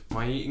with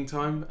my eating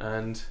time,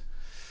 and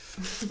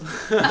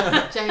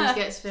James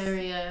gets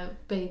very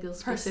bagel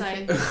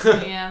specific.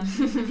 Precise. Yeah,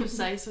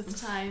 precise with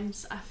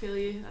times. I feel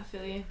you.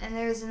 And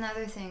there's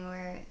another thing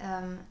where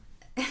I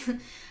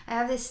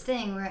have this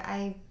thing where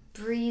I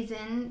breathe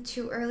in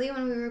too early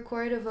when we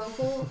record a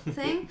vocal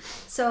thing.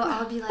 So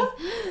I'll be like,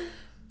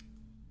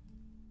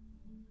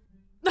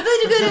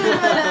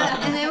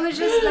 and it was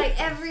just like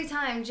every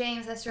time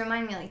James has to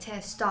remind me, like,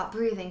 Tess, stop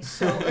breathing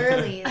so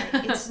early. Like,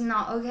 it's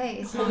not okay.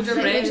 It's not Hold your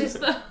like, we're breath.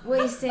 just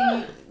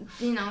wasting,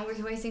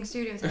 we're wasting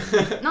studio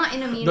time. Not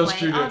in a mean not way.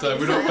 studio time.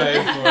 We're not obviously.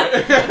 paying for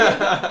it.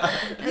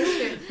 That's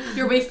true.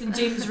 You're wasting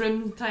James'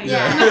 room time.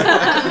 Yeah,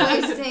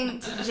 I'm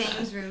wasting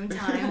James' room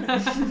time.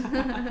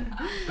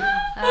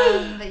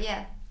 But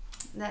yeah,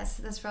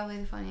 that's probably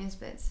the funniest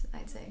bits,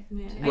 I'd say.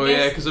 Yeah. Well, I yeah,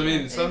 guess- because I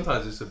mean,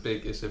 sometimes it's a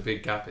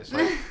big gap. It's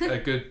like a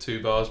good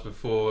 2 bars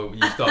before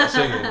you start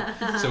singing.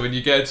 So when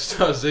you get to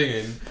start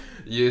singing,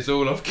 it's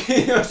all off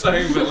key or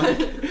something. But like,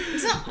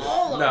 It's not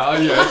all no,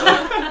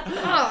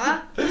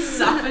 yeah,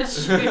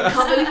 Savage. I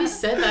can't believe you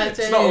said that, James.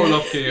 it's not all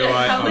off key. I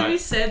Alright, can't believe you alright.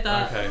 said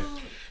that. Okay.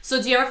 So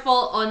do you ever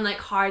fall on like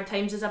hard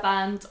times as a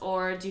band,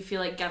 or do you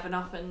feel like giving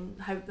up, and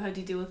how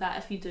do you deal with that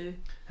if you do?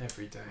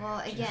 Every day.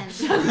 Well, again,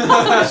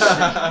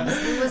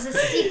 it was a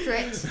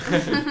secret.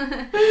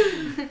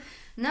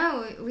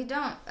 No, we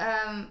don't.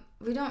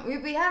 We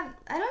have.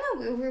 I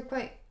don't know. We're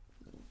quite.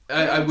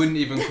 I wouldn't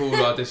even call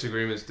our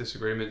disagreements. It's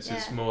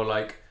Yeah. more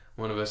like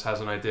one of us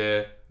has an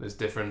idea that's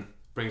different,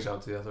 brings it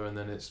out to the other, and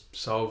then it's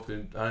solved.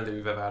 And I don't think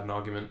we've ever had an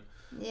argument.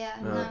 Yeah.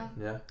 No.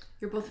 Yeah.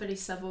 You're both very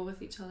civil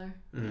with each other.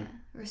 Mm. Yeah.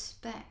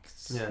 Respect.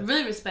 Yeah.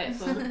 Really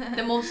respectful.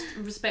 The most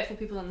respectful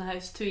people in the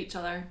house to each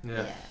other.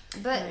 Yeah.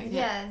 But Like,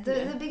 yeah,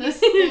 yeah. the biggest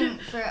thing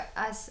for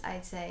us,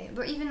 I'd say,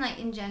 but even like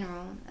in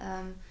general,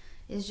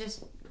 is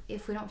just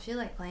if we don't feel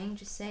like playing,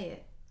 just say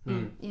it.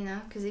 Mm. You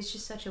know, because it's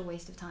just such a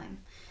waste of time.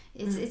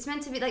 It's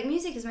meant to be like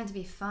music is meant to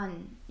be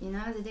fun. You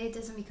know, the day it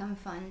doesn't become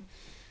fun,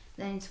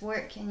 then it's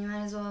work, and you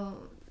might as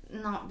well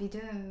not be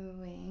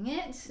doing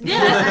it. Yeah.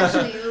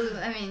 Actually,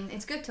 I mean,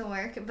 it's good to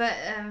work, but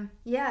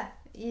yeah,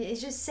 it's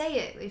just say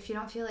it if you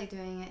don't feel like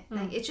doing it.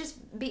 Like, it's just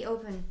be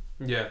open.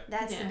 Yeah.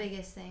 That's Yeah. the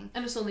biggest thing.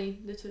 And it's only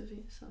the two of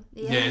you, so.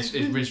 Yeah,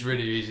 it's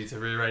really easy to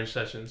rearrange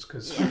sessions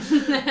because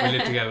Yeah. we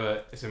live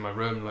together. It's in my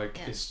room, like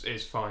Yeah.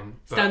 it's fine.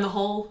 It's down the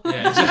hall.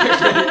 Yeah,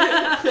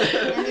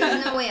 exactly. And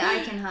there's no way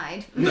I can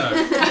hide. No.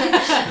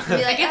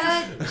 Be like,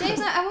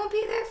 James, I won't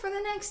be there for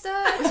the next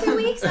 2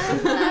 weeks.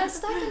 I'm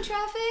stuck in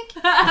traffic.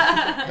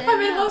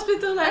 I'm in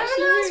hospital I'm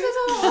actually. in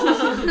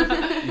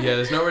hospital. Yeah,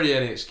 there's not really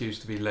any excuse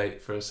to be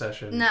late for a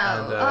session. No.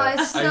 And,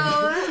 It's so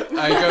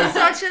I go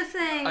such a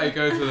thing. I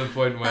go to the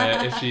point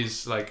where if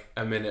she's like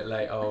a minute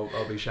late, I'll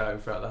be shouting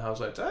throughout the house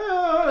like,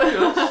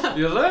 "Ah,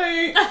 you're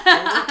late."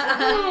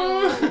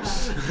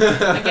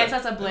 I guess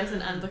that's a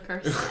blessing and a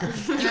curse.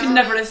 You can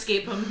never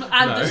escape him.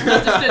 And No. just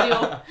not the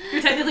studio.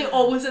 You're technically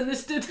always in the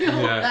studio.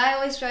 Yeah. I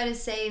always try to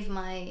save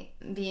my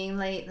being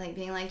late, like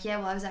being like, yeah,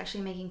 well, I was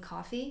actually making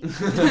coffee.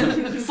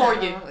 For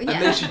you. Yeah. And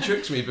then she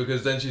tricks me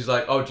because then she's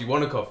like, "Oh, do you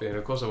want a coffee?" And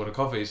of course I want a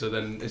coffee. So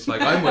then it's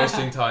like I'm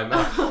wasting time.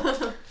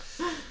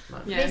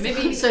 Yeah, maybe.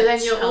 Basically- So then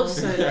you're chill.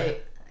 also late.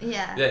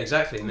 Yeah. Yeah,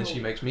 exactly. And then she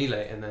makes me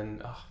late, and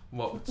then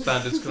what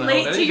standards can I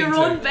Late hold to your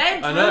anything own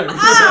bedroom. I know.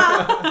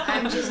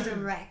 I'm just a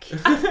wreck.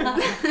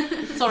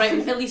 It's alright,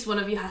 at least one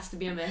of you has to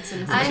be a mess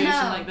in a I situation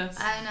know. like this.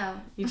 I know.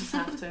 You just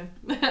have to.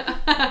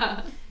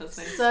 That's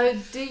nice. So,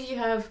 do you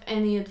have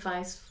any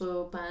advice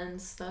for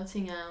bands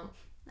starting out?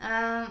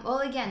 Well,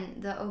 again,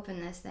 the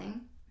openness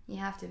thing. You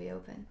have to be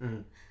open.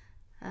 Mm.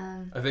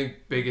 Um, I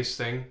think biggest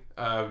thing,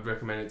 I would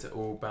recommend it to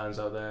all bands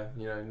out there,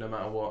 you know, no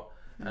matter what.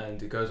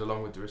 And it goes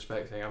along with the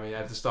respect thing. I mean,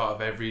 at the start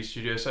of every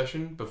studio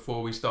session,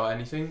 before we start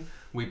anything,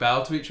 we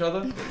bow to each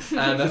other.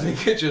 And I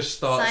think it just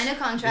starts... sign a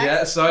contract.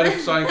 Yeah,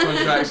 sign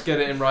contracts, get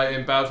it in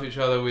writing, bow to each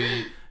other.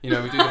 We do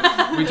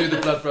the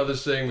Blood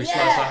Brothers thing. We slice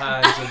our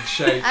hands and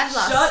shake. I've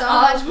lost Shut so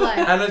up. much blood.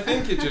 And I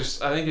think it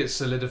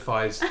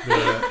solidifies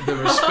the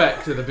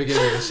respect at the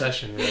beginning of the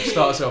session. You know, it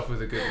starts off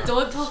with a good.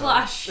 Don't talk So-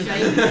 like a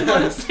shite,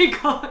 honestly,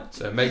 God.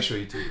 So make sure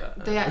you do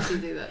that. They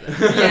actually do that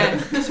though. Yeah,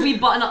 because we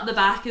button up the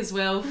back as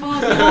well.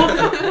 Fuck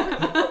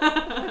off.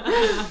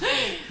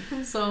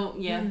 So,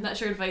 yeah, that's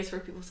your advice for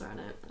people starting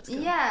out. That's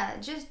good. Yeah,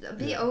 just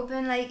be Yeah.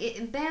 open.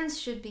 Like bands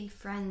should be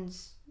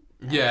friends.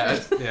 Yeah,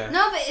 yeah.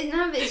 No, but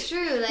it's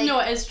true. Like No,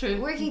 it is true.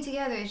 working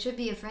together, it should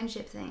be a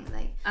friendship thing.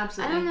 Like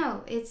Absolutely. I don't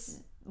know. It's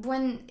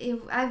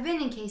I've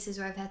been in cases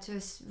where I've had to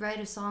write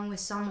a song with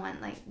someone,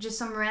 like just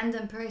some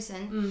random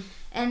person,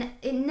 and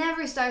it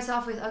never starts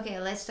off with, okay,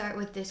 let's start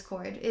with this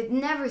chord. It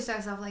never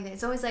starts off like that.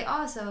 It's always like,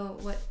 oh, so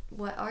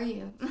what are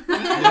you?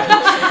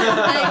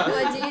 Like,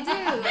 what do you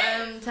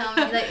do? Tell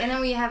me. Like, and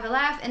then we have a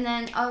laugh, and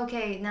then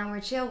okay, now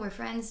we're chill, we're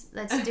friends.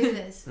 Let's do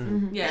this.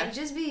 Yeah. Like,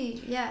 just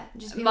be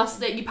Must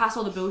open. that you pass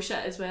all the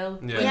bullshit as well.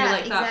 Yeah. When Yeah, you're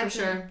like that for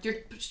exactly. sure. You're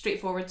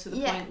straightforward to the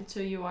Yeah. point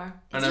to you are.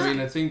 And It's I mean,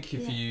 not- I think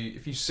if yeah.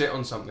 you sit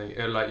on something,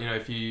 like, you know,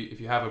 if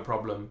you have a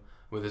problem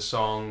with a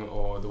song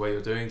or the way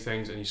you're doing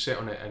things, and you sit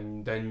on it,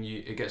 and then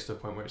it gets to a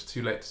point where it's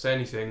too late to say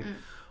anything.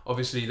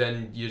 Obviously,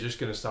 then you're just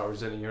going to start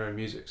resenting your own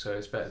music. So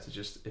it's better to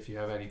just, if you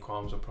have any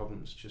qualms or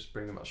problems, just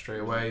bring them up straight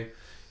away.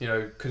 You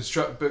know,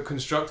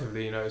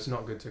 constructively. You know, it's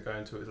not good to go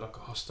into it with like a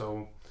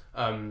hostile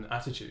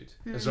attitude.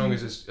 As long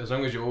as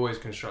you're always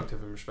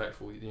constructive and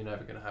respectful, you're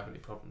never going to have any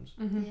problems.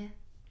 Yeah.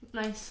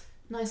 Nice.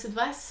 Nice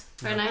advice.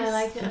 Very nice. I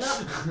like it a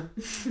lot.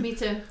 Me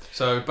too.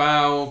 So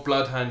bow,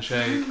 blood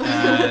handshake,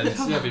 and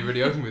yeah, be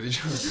really open with each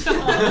other.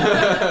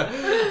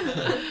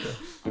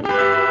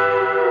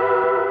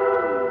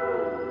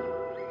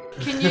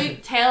 Can you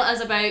tell us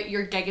about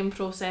your gigging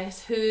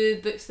process? Who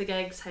books the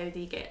gigs? How do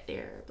you get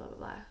there? Blah blah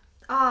blah.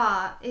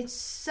 Ah, it's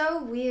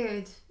so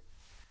weird.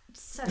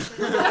 Such a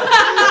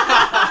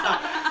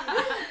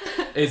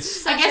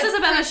It's I guess it's a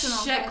bit of a personal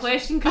shit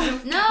question because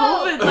of No,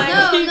 COVID.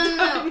 Like,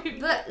 no.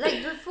 But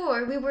like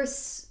before, we were.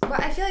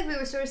 I feel like we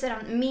were sort of set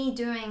on me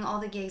doing all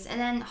the gigs, and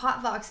then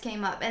Hotbox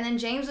came up, and then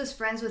James was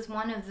friends with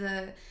one of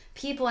the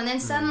people, and then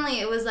suddenly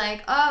it was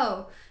like,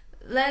 oh,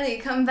 Lenny,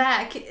 come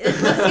back.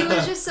 It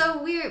was just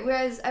so weird.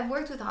 Whereas I've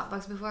worked with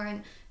Hotbox before,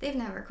 and they've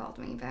never called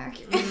me back.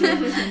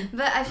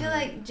 But I feel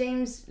like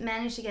James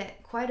managed to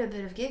get quite a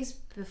bit of gigs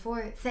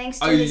before, thanks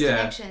to his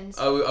connections.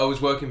 I was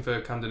working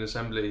for Camden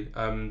Assembly,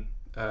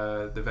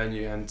 the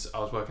venue, and I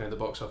was working at the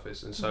box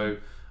office, and so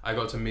I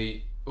got to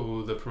meet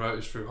all the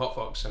promoters through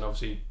Hotbox, and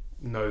obviously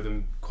know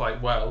them quite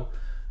well.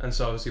 And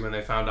so obviously when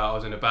they found out I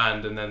was in a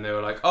band, and then they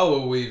were like, "Oh,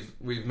 well, we've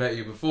met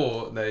you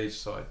before," they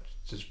decided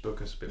to just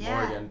book us a bit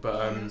more again.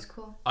 But it was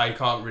cool. I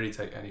can't really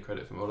take any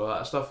credit from all of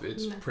that stuff.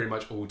 It's pretty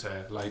much all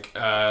Taya. Like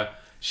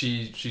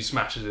she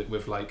smashes it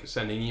with like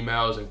sending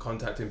emails and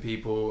contacting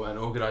people and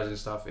organising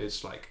stuff.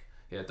 It's like,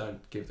 yeah, don't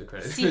give the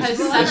credit. See how It's-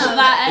 civil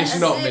that is. it's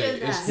not me.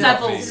 bit of It's that.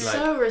 not me. Civil. Like,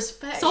 So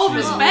respectful. So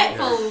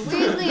respectful.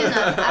 Weirdly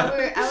enough,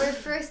 our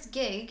first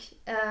gig,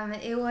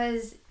 it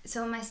was,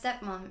 so my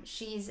stepmom,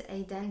 she's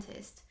a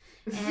dentist,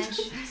 and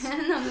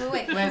no,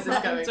 wait, Where's this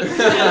going? Is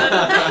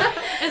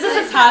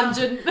this a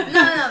tangent?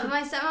 No,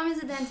 my stepmom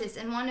is a dentist,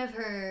 and one of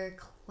her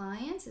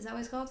clients, is that what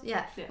it's called?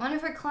 Yeah, Yeah. one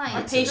of her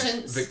clients.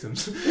 Patients.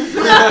 victims. No,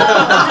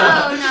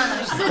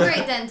 she's a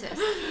great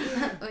dentist.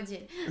 Oh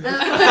dear.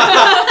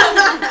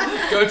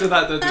 Go to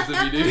that dentist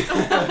if you do.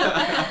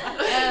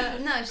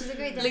 No, she's a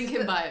great dancer. Link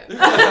in bio.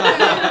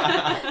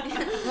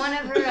 One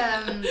of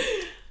her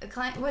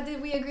client. What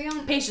did we agree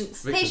on?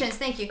 Patience. Patience.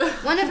 Thank you.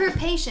 One of her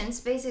patients,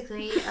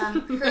 basically,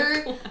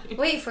 her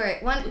wait for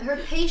it. Her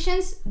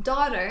patient's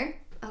daughter.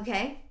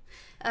 Okay.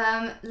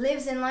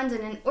 Lives in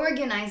London and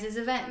organizes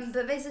events.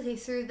 But basically,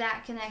 through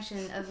that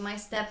connection of my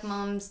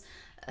stepmom's,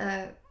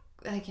 I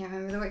can't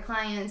remember the word,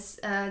 client's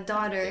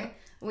daughter,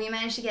 we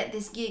managed to get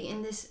this gig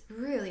in this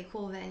really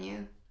cool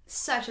venue.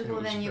 Such a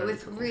cool venue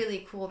with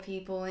really cool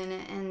people in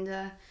it, and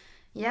and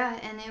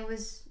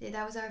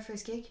that was our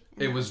first gig.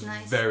 It was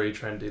nice. Very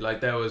trendy.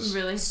 Like there was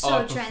Really?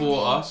 So before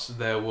trendy. us,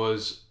 there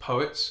was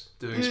poets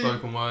doing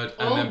spoken word,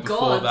 and Oh, then before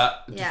God.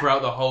 that, Yeah.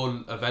 throughout the whole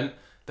event,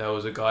 there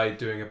was a guy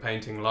doing a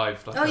painting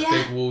live, like a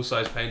big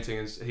wall-sized painting,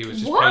 and he was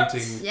just What?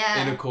 painting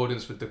Yeah. in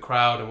accordance with the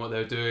crowd and what they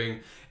were doing.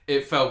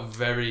 It felt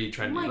very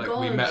trendy. my We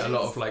God, met a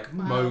lot jeez. of like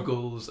Wow.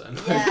 moguls and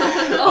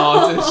Yeah.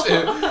 artists.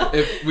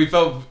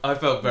 I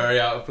felt very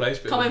out of place,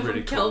 but Coming it was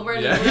really from cool.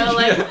 Kilburn Yeah. as well,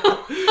 like.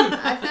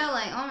 I felt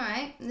like, all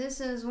right, this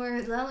is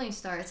where Lely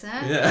starts,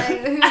 huh? Yeah. Like,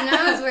 who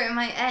knows where it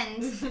might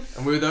end?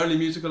 And we were the only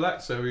musical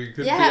act, so we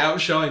couldn't Yeah. be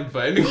outshined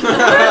by anyone.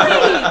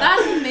 Really?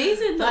 That's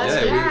amazing. That's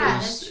Yeah, really it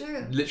was that's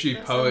true. literally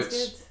That sounds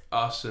poets, good.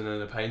 us, and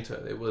then a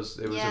painter. It was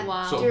Yeah. a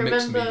Wow. sort Do you of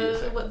mixed media remember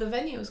thing. what the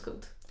venue was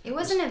called? It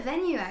wasn't a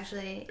venue,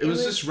 actually. It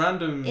was just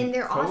random in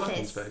their co-working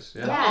office. space.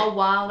 Yeah. Yeah. Oh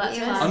wow, that's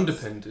It was class.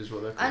 Underpinned is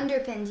what they're called.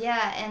 Underpinned,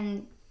 yeah,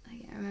 and I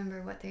can't remember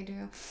what they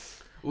do.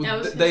 Well, Yeah, I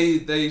was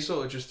they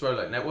sort of just throw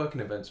like networking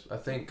events. I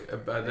think.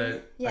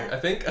 Yeah. I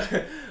think.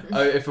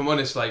 If I'm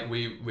honest, like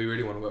we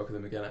really want to work with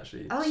them again.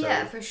 Actually. Oh So,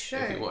 yeah, for If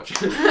sure. you watch.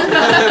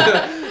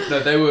 No,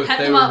 they were Head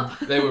they them were up.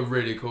 they were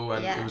really cool,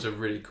 and Yeah. it was a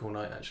really cool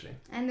night actually.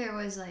 And there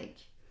was like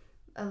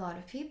a lot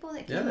of people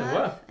that Yeah, came there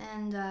up,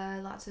 and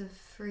lots of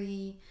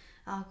free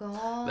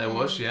alcohol. There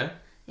was, and- yeah.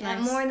 Yeah,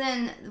 Nice. more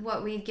than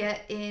what we'd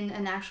get in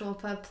an actual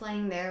pub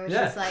playing there, which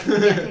Yeah. is like we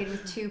get paid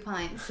with 2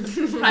 pints.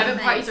 Private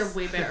parties Thanks. are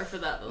way better for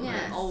that though.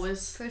 Yes. Like,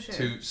 always. For sure.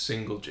 2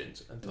 single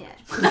gins and Yeah.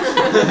 tonics.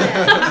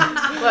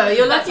 Yeah. Well,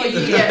 you're lucky if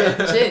you get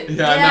a gin.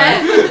 Yeah,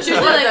 I know. She's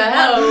What like, the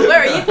hell? whoa, where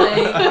are you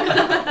playing?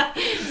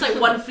 It's like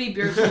one free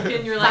beer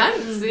token. You're like,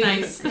 Fancy.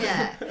 nice.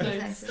 Yeah,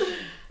 exactly.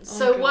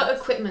 So Oh, what God.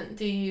 equipment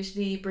do you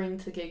usually bring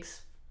to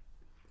gigs?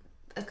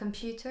 A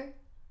computer.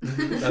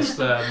 That's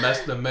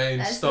the main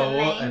That's the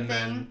stalwart, main and thing.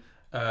 then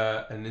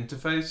an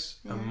interface,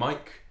 a Yeah.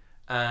 mic,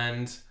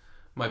 and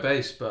my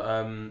bass. But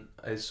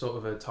it's sort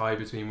of a tie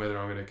between whether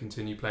I'm going to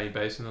continue playing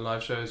bass in the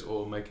live shows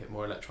or make it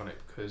more electronic,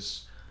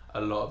 because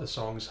a lot of the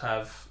songs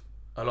have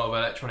a lot of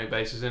electronic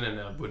basses in it, and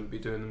I wouldn't be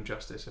doing them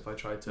justice if I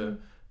tried to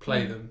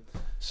play them.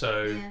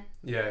 So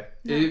Yeah.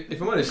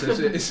 if I'm honest,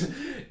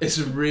 it's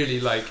a really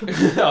like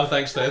oh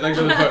thanks for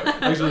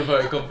the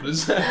vote of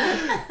confidence.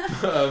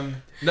 But,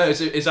 no,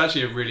 it's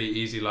actually a really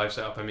easy live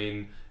setup. I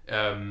mean,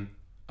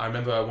 I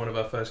remember one of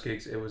our first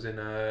gigs. It was in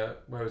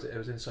where was it? It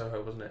was in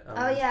Soho, wasn't it?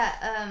 Oh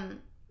yeah.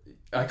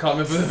 I can't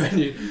remember the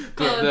venue,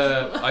 but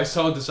God. I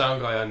told the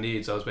sound guy our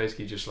needs. I was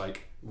basically just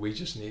like, we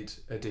just need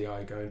a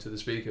DI going to the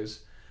speakers.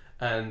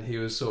 And he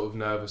was sort of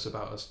nervous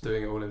about us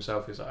doing it all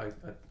himself. He's like,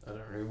 I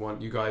don't really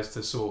want you guys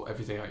to sort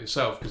everything out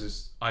yourself,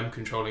 because I'm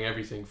controlling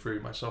everything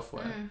through my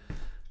software.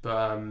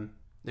 But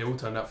it all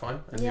turned out fine,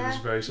 and he was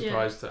Yeah. very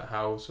surprised at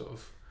how sort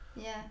of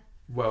Yeah.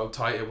 well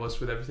tight it was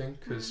with everything,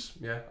 because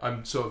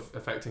I'm sort of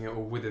affecting it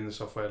all within the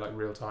software like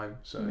real time.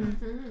 So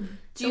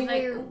Do you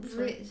think?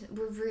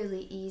 We're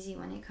really easy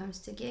when it comes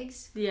to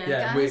gigs. Yeah.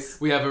 yeah, guys.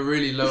 we have a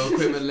really low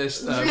equipment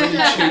list, really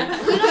Yeah.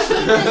 cheap. We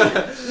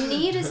don't even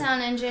need a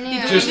sound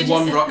engineer. Just Just-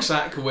 one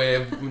rucksack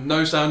with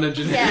no sound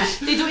engineers. Yeah.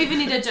 They don't even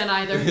need a gin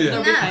either.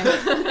 Yeah. They'll be fine.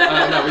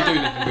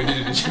 No, we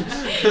needed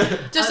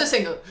a Just a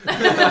single.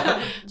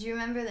 Do you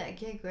remember that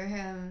gig where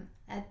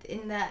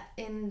in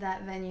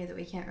that venue that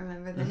we can't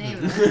remember the name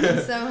of in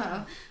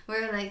Soho,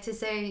 where like to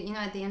say,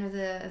 at the end of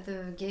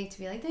the gig to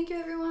be like, thank you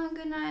everyone,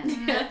 good night,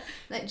 and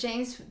like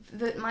James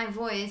put my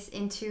voice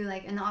into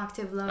like an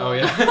octave lower. Oh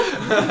yeah.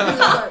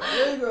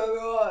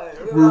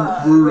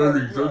 We're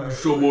ready. Thank you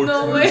so much.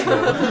 No way.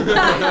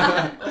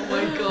 Oh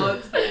my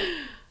god.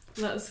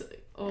 That's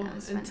That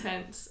was fun.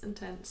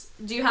 intense.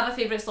 Do you have a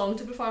favourite song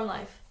to perform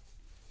live?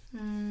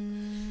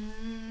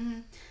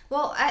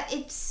 Well,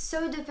 it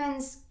so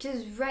depends,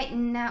 because right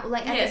now,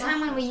 like at Yeah, the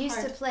time when we it's used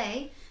to hard.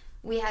 play,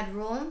 we had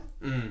Roll,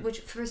 Mm.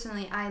 which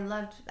personally I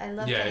loved Yeah,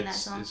 playing that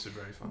song. it's a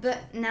very fun.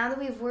 But now that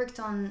we've worked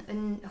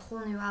on a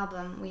whole new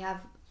album, we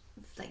have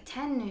like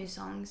 10 new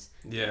songs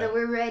Yeah. that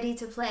we're ready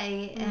to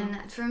play,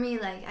 and for me,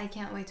 like, I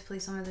can't wait to play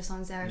some of the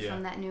songs that are Yeah.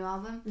 from that new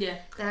album Yeah.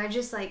 that are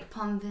just like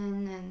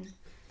pumping and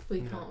We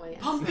can't wait.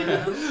 Pump Yeah. it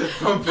up.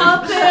 Pumping.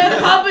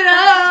 Pump it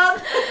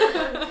up.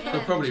 yeah,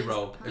 I'd probably just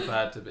Roll if I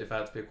had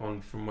to pick one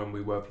from when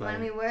we were playing.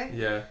 when we were.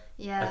 Yeah,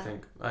 Yeah, I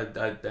think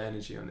the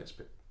energy on it's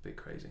a bit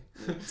crazy.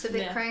 it's a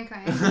bit Yeah. crank.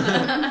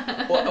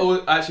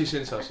 Well, actually,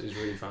 Since Us is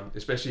really fun,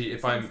 especially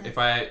Since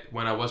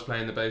when I was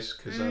playing the bass,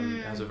 because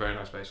it has a very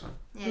nice bass line,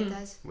 Yeah, it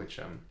does. which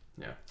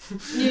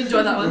You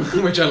enjoy that one?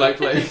 which I like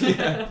playing.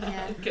 Yeah.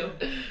 Yeah. Cool.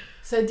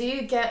 So do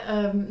you get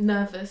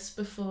nervous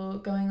before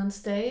going on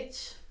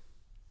stage?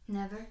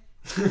 Never.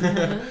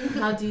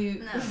 How do you?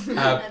 No. That's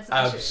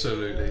not true.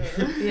 Absolutely.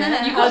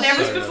 Yeah. You got So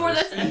nervous before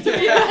nervous. this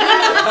interview.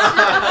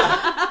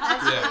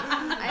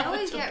 I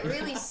always get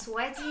really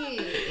sweaty.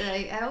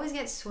 Like, I always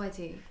get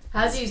sweaty.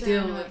 How do you So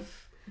deal annoying.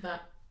 with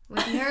that?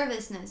 With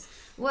nervousness.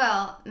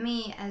 Well,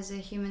 me as a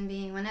human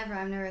being, whenever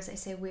I'm nervous, I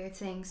say weird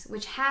things,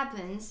 which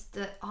happens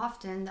that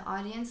often the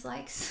audience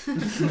likes. So I'm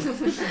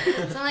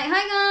like,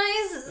 "Hi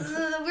guys,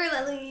 we're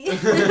Lily.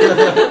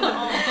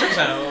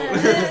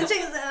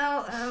 Check us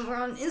out. We're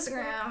on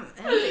Instagram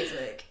and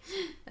Facebook."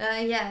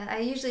 Yeah, I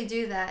usually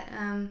do that.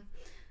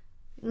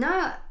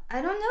 No,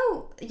 I don't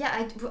know.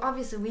 Yeah,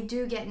 obviously we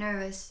do get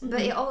nervous,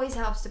 but it always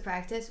helps to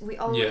practice. We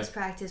always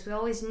practice. We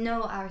always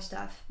know our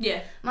stuff.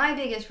 Yeah. My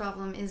biggest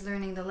problem is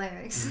learning the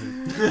lyrics.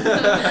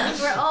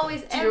 Mm-hmm. We're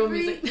always your own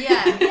music.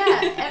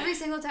 every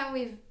single time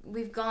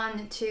we've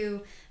gone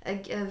to a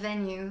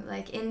venue,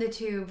 like in the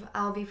tube,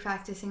 I'll be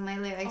practicing my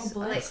lyrics.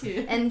 Oh, bless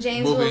you. And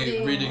James We'll will be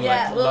be reading,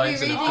 yeah, like, we'll lines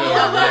be in a reading.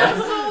 film, That's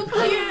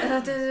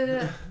yeah.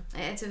 so cute.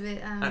 It's a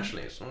bit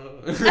Actually, it's not.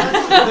 Of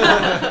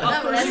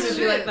No, course that's you would be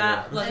true. like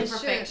that, like a That's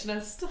true.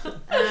 perfectionist.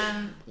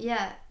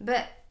 yeah,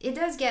 but it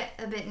does get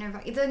a bit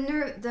nervous.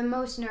 The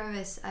most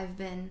nervous I've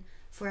been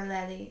for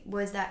Lely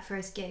was that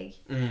first gig,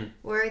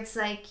 where it's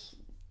like,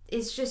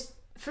 it's just,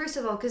 first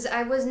of all, because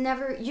I was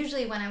never,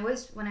 usually when I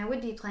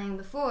would be playing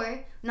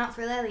before, not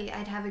for Lely,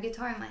 I'd have a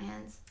guitar in my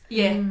hands.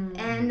 Yeah.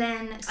 And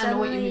then suddenly, I know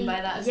what you mean by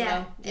that as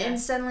well. Yeah. And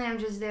suddenly I'm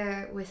just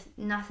there with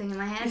nothing in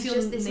my hands. feel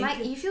Just this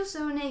naked. you feel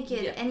so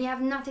naked, Yeah. and you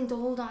have nothing to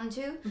hold on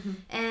to. Mhm.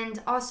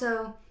 And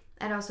also,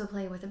 I'd also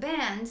play with a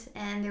band,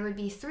 and there would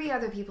be 3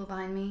 other people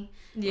behind me.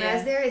 Yeah.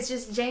 Whereas there, it's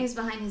just James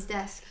behind his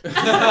desk,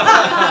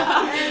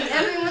 and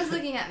everyone's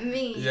looking at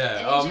me. Yeah,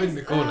 and I'm in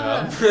the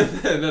corner.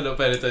 They're not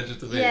paying attention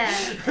to me. Yeah,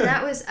 and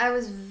I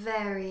was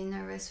very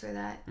nervous for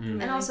that.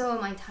 Mm. And also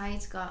my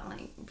tights got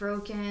like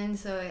broken,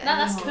 so No,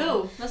 that's I-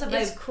 cool. That's a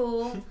It's vibe.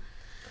 cool,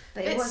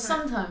 but it It's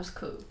wasn't. sometimes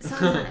cool.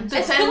 Sometimes.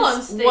 It's cool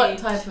on stage. What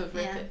type of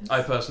Yeah. ribbon?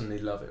 I personally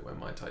love it when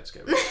my tights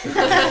get ripped.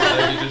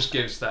 It just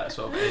gives that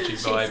sort of edgy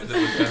vibe that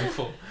we're going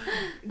for.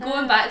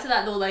 Going back to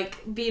that though, like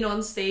being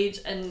on stage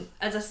and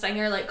as a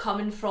singer, like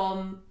coming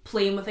from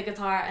playing with a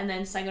guitar and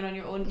then singing on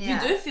your own,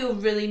 Yeah. you do feel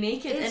really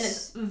naked, and It's-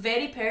 it's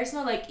very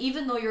personal. Like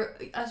even though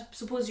I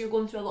suppose you're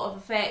going through a lot of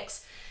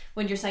effects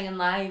when you're singing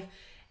live,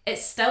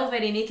 it's still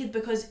very naked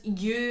because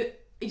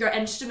your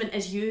instrument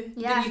is you.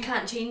 Yeah. You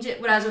can't change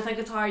it. Whereas with a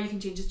guitar, you can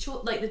change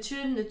the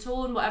tune, the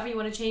tone, whatever you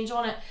want to change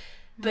on it.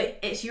 But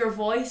it's your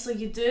voice, so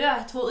you do.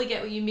 I totally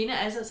get what you mean.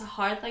 It is. It's a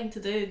hard thing to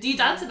do. Do you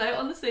dance about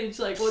on the stage?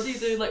 Like, what do you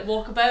do? Like,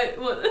 walk about?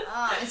 What?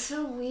 Oh, it's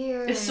so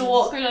weird. It's so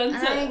awkward, isn't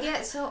And I it?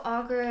 get so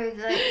awkward.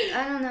 Like,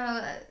 I don't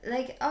know.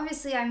 Like,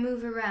 obviously, I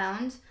move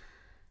around.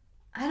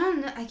 I don't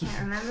know. I can't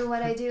remember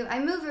what I do. I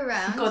move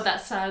around. God,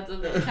 that's sad.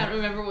 I can't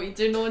remember what you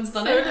do. No one's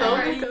done So it for long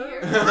a ago.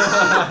 year.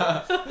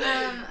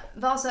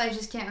 But also, I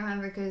just can't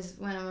remember because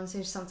when I'm on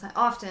stage,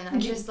 often I'm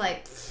just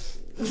like,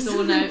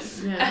 Zone out.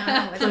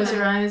 Yeah. Close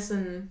your eyes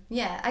and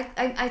yeah.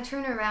 I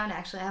turn around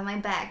actually. I have my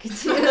back to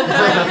the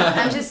audience.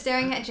 I'm just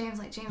staring at James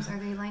like, James, are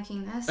they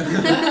liking this? No,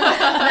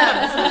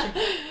 that's not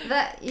true.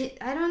 But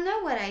I don't know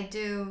what I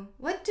do.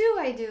 What do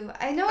I do?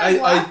 I know I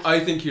walk. I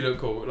think you look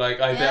cool. Like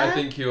I Yeah?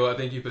 think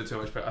you put too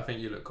much. I think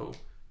you look cool.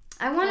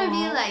 I want to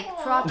be Aw. like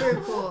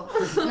proper cool.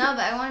 No,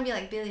 but I want to be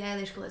like Billie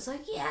Eilish cool. It's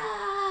like,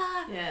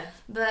 yeah. Yeah.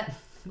 But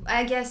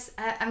I guess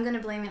I'm going to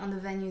blame it on the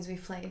venues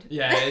we've played.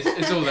 Yeah,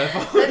 it's all their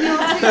fault. They're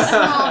all too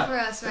small for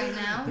us right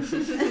now.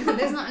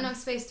 There's not enough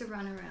space to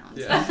run around.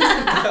 Yeah.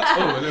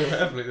 Oh, no,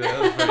 definitely. That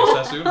was very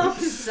sassy.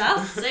 Wasn't it?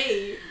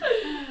 Sassy.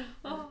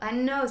 I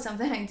know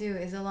something I do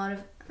is a lot of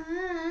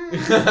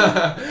like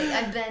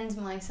I bend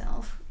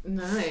myself.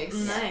 nice.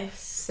 Nice.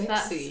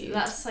 Sexy.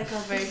 That's like a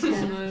very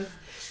cool move.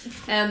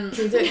 Can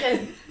you do it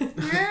again?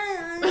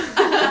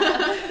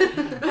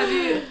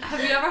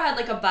 Have you ever had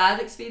like a bad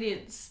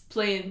experience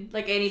playing,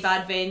 like any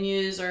bad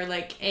venues or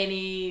like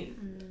any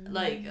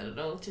like I don't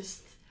know,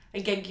 just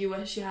a gig you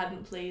wish you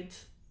hadn't played?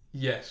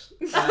 Yes.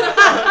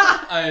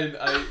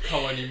 I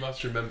come on, you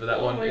must remember that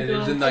Oh one. my It was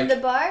God. in like In the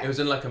bar? it was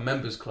in like a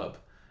members club.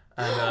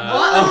 And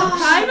What?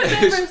 Private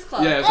members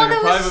club? Yeah, it was Oh, like a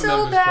that private was so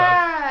members club.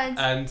 bad.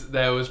 And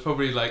there was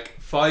probably like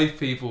 5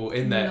 people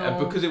in there, and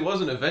No. because it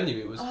wasn't a venue,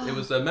 it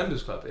was a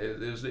members club. It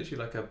was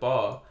literally like a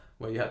bar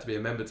where you had to be a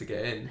member to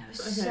get in. That was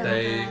Okay. so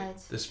They bad.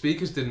 the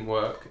speakers didn't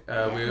work. We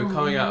Yeah. were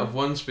coming out of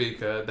one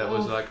speaker that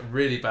was Oh. like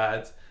really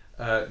bad.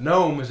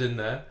 No one was in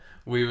there.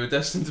 We were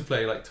destined to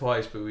play like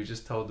twice, but we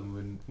just told them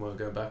we weren't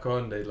going back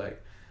on. They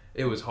like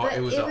it was But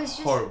it was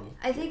just- horrible.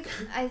 I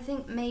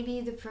think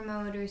maybe the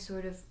promoter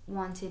sort of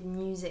wanted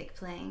music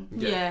playing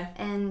Yeah.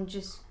 and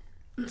just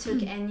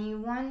took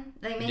anyone.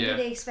 Like maybe Yeah.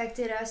 they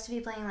expected us to be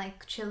playing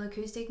like chill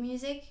acoustic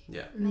music.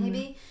 Yeah.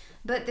 Maybe.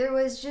 But there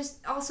was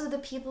just also the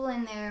people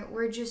in there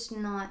were just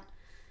not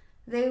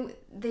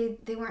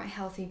they weren't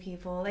healthy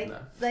people. Like No.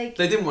 like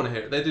They didn't want to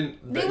hear it. They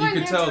didn't. They you weren't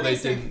could there tell to they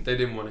listen.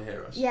 didn't want to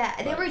hear us. yeah,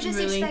 they Like, were just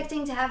Really?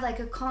 expecting to have like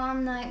a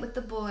calm night with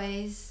the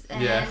boys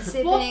and Yeah.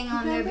 sipping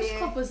on their Which beer.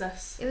 club was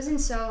this? It was in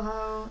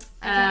Soho.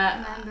 I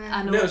can't remember.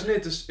 I know. No,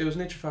 it was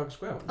near Trafalgar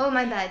Square. Wasn't it? Oh,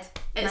 my bad.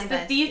 It's My the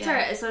bad, theatre.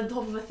 yeah. It's on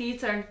top of a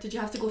theatre. Did you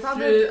have to go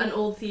Probably- through an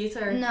old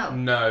theatre? No.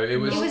 No, it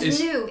was. It was it's,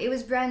 new. It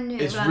was brand new.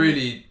 It's Brand-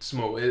 really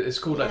small. It's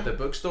called like Yeah. the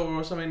bookstore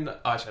or something.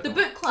 Actually, The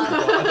book club.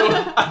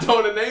 I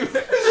don't want to name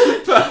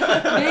it.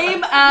 But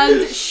Name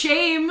and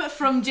shame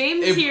from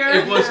James it, here.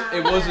 it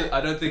wasn't. I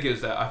don't think it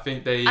was that. I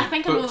think they I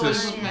think I know booked the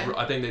us. one you're talking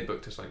I think they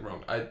booked us like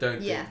wrong. I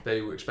don't Yeah. think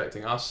they were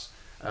expecting us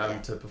Yeah.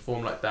 to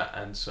perform like that,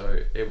 and so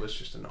it was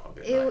just not a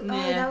good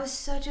night. Oh, Yeah. that was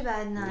such a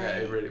bad night. Yeah,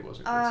 it really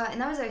wasn't good.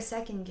 And that was our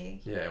second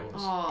gig. Yeah, it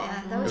was. Oh,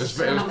 Yeah, that It was was,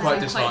 so it was bad. quite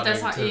Quite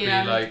disheartening to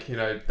yeah. be like,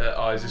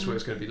 is this what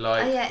it's going to be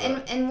like? Oh yeah,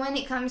 But- and when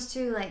it comes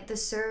to like the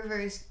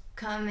servers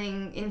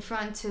coming in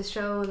front to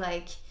show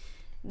like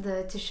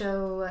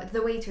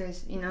the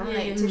waiters, Yeah,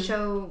 like yeah. to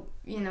show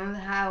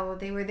how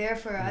they were there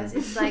for us.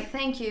 It's like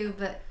thank you,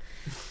 but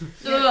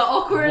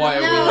Awkward. why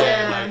are No. we here?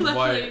 Yeah. Like,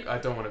 why? Literally. I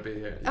don't want to be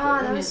here. oh,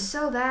 that Yeah. was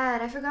so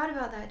bad. I forgot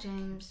about that,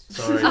 James.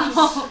 Sorry.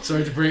 Oh.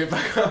 Sorry to bring it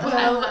back up.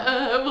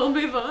 Well, we'll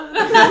move on.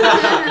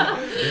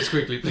 Yes,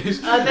 quickly,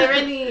 please. Are there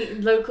any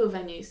local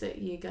venues that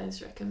you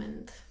guys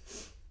recommend?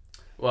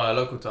 Well,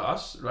 local to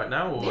us right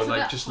now, or It's a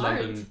like bit just hard.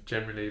 London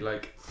generally.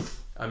 Like,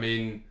 I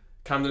mean,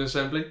 Camden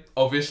Assembly.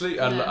 Obviously,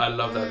 I Yeah.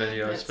 love that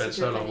venue. I That's spent a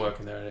so good long venue.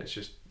 working there, and it's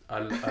just I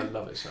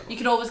love it so much. You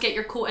can always get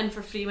your coat in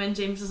for free when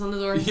James is on the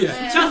door.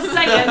 Yeah. Just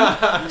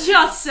saying.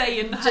 Just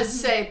saying.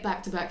 Just say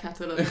back-to-back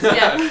catalogues.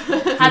 Yeah.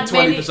 Had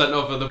many. 20%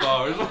 off of the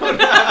bar as well.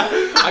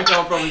 I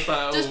can't promise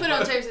that. at Just all, put it on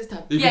but James's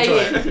tab. You Yeah, can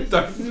try it.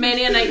 Don't-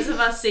 Many a nights of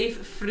a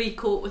safe free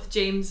coat with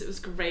James. It was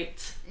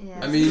great. Yeah.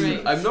 I mean,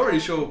 great. I'm not really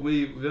sure.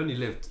 We've only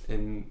lived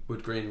in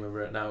Wood Green where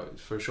we're at now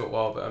for a short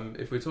while, but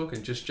if we're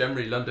talking just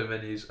generally London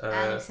venues,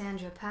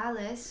 Alexandra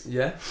Palace.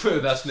 yeah,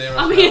 that's near us.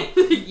 I mean,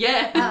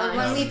 yeah.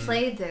 When we Um,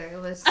 played there, it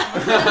was. now.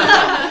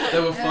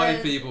 There were 5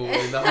 Yes. people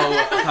in the whole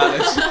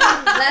palace.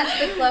 That's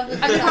the club. we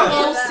And talked we're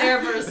all about.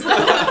 servers.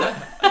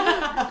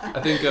 I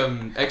think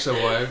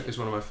XOYO is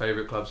one of my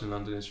favourite clubs in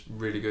London. It's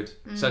really good.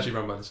 It's actually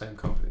run by the same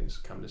company as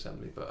Camden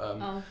Assembly, but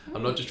Oh.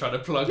 I'm not just trying to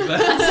plug That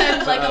that.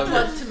 sounds like a Um,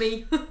 plug to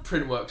me.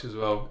 Printworks as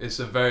well. It's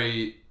a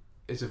very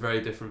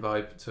different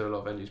vibe to a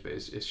lot of venues, but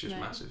it's just Yeah.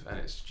 massive, and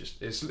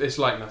it's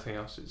like nothing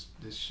else.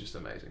 It's just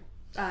amazing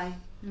Aye.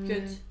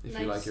 Good. if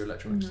Nice. you like your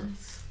electronic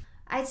stuff.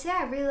 I'd say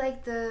I really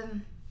like the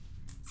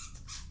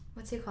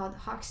what's it called,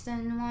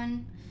 Hoxton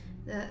one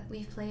that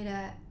we've played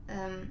at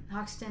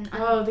Hoxton.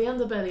 Oh, the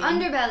Underbelly.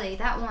 Underbelly,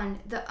 that one,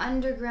 the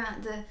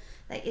underground,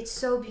 it's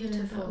so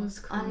beautiful. that was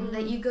cool.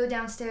 That you go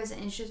downstairs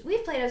and it's just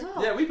we've played as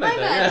well. Yeah, we played My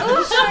there, bad. yeah.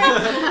 Oh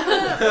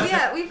sorry.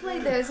 Yeah, we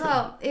played there as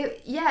well.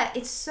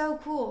 It's so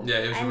cool. Yeah,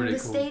 it was and really the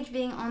cool. stage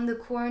being on the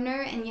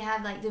corner and you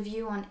have like the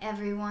view on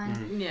everyone.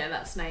 Mhm. Yeah,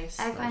 that's nice.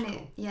 I find That's it,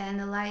 cool. yeah, and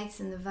the lights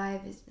and the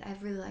vibe I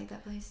really like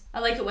that place. I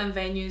like it when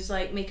venues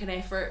like make an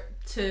effort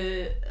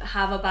to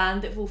have a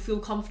band that will feel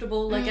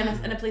comfortable like in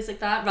a place like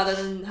that, rather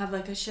than have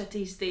like a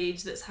shitty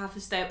stage that's half a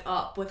step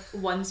up with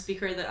one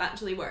speaker that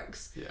actually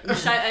works. Yeah.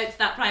 Shout out to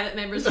that private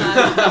member's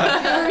band.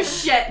 You're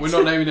shit. We're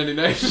not naming any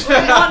names.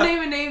 We're not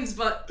naming names,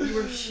 but you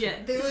were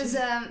shit.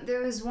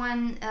 There was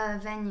one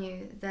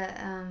venue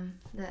that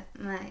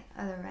my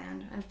other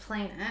band I was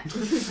playing at,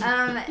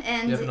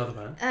 and You have another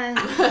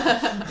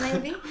band?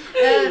 maybe,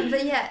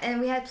 but yeah, and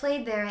we had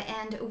played there,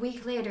 and a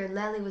week later,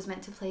 Lely was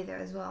meant to play there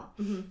as well,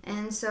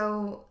 and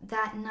so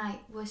that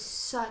night was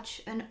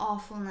such an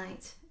awful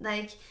night.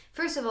 Like,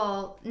 first of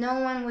all, no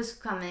one was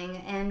coming,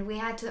 and we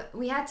had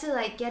to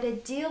like get a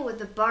deal with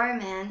the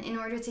barman in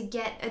order to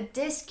get a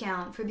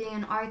discount for being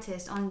an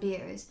artist on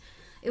beers.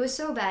 It was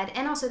so bad,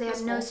 and also they had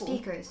That's no awful.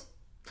 speakers.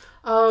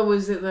 Oh,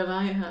 was it the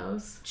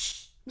Lighthouse?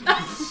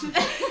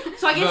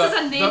 So I guess it's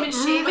a name and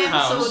shame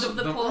episode of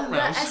the podcast.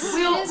 But as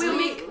soon as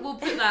We'll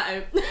put that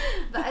out.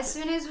 But as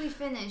soon as we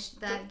finished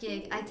that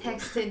gig, I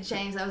texted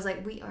James. I was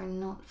like, "We are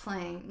not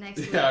playing next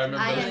week. Yeah, I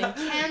remember I that.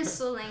 am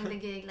canceling the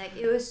gig. Like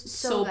it was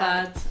So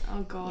bad.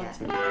 Oh god.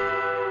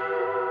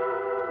 Yeah.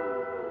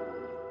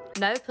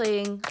 Now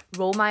playing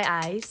Roll My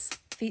Eyes,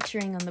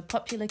 featuring on the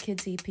Popular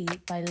Kids EP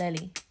by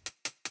Lely.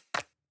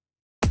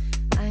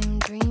 I'm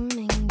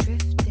dreaming,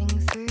 drifting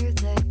through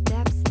the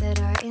depths that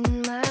are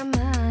in my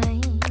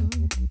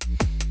mind.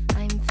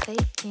 I'm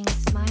faking,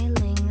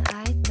 smiling.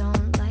 I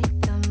don't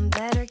like them.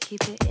 Better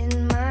keep it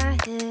in my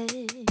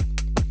head.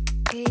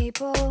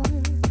 People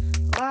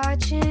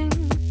watching,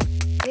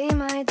 be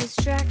my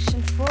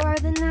distraction for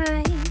the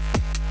night.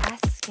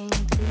 Asking,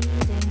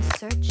 pleading,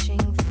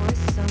 searching for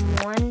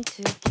someone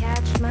to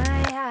catch my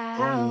eye.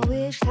 How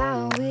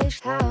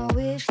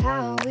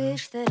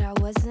wish that I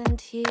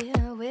wasn't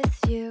here with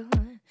you.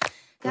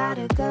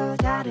 Gotta go,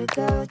 gotta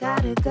go,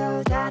 gotta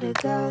go, gotta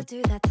go.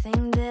 Do that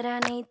thing that I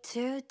need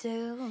to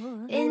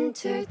do.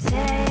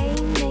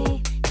 Entertain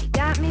me. You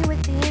got me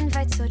with the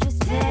invite, so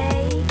just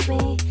take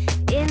me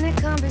in a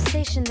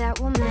conversation that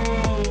will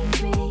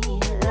make me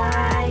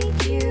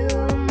like you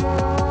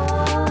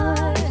more.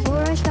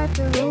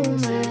 start to roll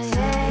my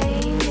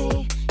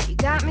eyes. You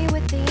got me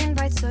with the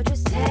invite, so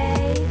just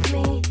take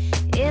me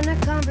in a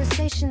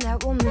conversation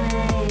that will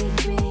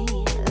make me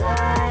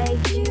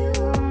like you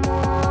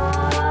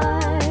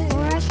more.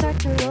 Before I start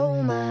to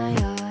roll my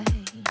eyes.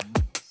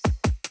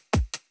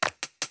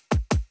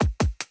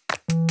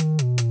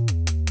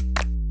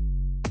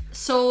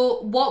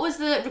 So, what was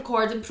the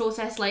recording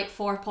process like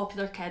for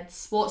Popular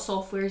Kids? What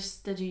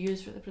softwares did you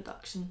use for the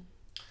production?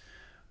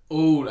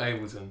 All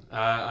Ableton.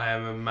 I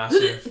am a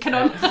massive. Come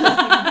on.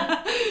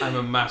 I'm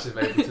a massive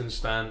Ableton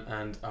stan,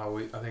 and I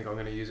think I'm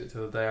going to use it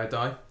till the day I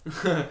die.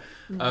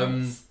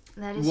 Nice.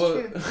 That is What-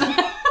 true.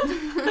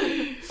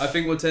 I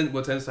think what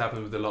tends to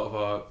happen with a lot of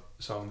our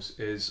songs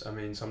is, I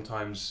mean,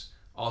 sometimes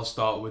I'll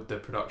start with the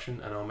production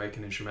and I'll make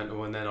an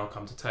instrumental, and then I'll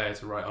come to Taya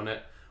to write on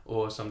it.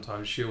 Or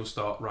sometimes she'll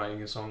start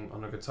writing a song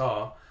on a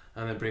guitar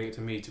and then bring it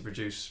to me to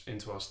produce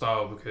into our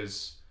style,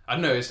 because I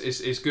don't know,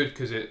 it's good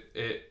because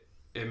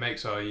it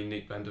makes our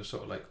unique blend of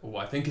sort of like,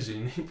 what I think is a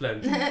unique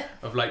blend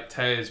of like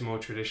Taya's more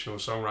traditional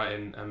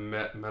songwriting and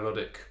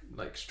melodic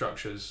like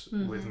structures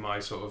with my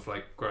sort of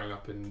like growing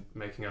up in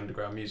making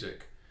underground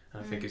music.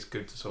 And I think it's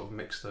good to sort of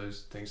mix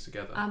those things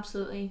together.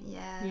 Absolutely.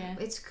 Yeah,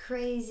 it's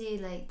crazy.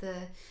 Like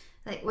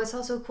what's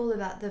also cool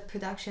about the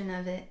production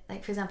of it,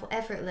 like for example,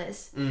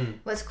 Effortless.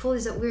 What's cool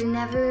is that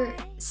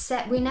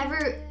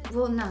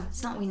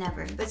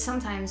but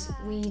sometimes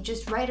we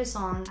just write a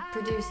song,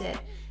 produce it,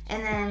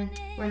 and then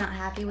we're not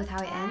happy with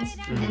how it ends,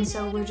 and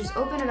so we're just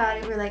open about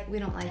it. We're like, we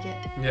don't like it.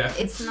 Yeah.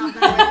 It's not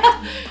gonna work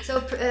out. So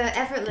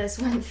Effortless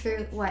went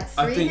through what,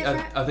 three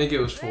different? I think it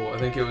was four. I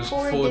think it was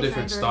Four four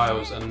different different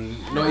styles, and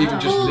not even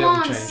just Full little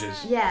on,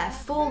 changes. Yeah,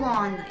 full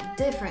on like,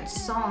 different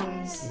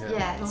songs. Yeah.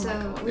 Yeah, Oh my so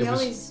God. we It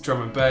always. was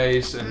drum and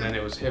bass, and then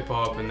it was hip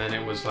hop, and then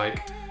it was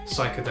like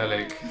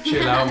psychedelic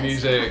chill out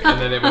music,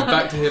 and then it went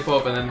back to hip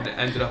hop, and then it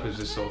ended up as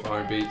this sort of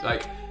R&B.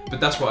 Like, but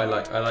that's what I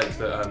like. I like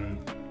that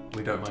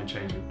we don't mind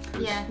changing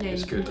because Yeah. Yeah,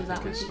 it's you can good. do I that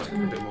think with it's like each a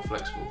one. bit more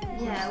flexible.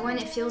 Yeah, when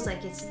it feels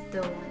like it's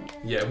the one.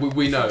 Yeah,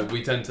 we know.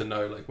 We tend to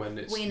know like when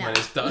it's We know. when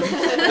it's done. You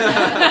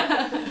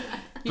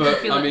can But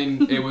feel I it.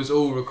 mean, it was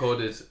all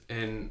recorded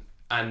in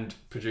and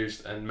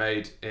produced and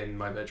made in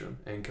my bedroom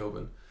in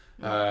Kilburn.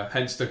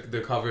 Hence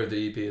the cover of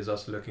the EP is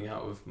us looking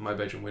out of my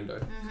bedroom window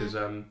because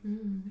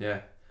yeah,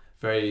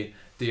 very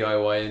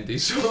DIY indie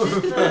sort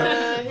of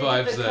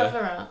vibes the there.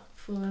 cover art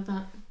for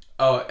that.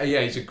 Oh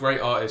yeah, he's a great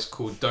artist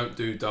called Don't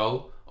Do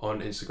Dull on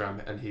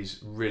Instagram, and he's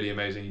really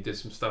amazing. He did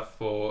some stuff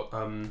for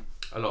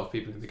a lot of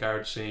people in the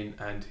garage scene,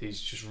 and he's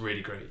just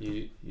really great.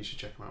 You should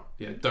check him out.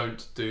 Yeah,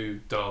 Don't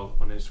Do Dull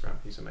on Instagram.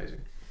 He's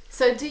amazing.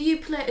 So did you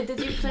play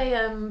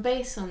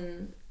bass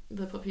on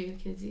the Popular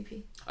Kids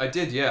EP? I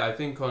did, yeah. I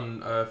think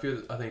on a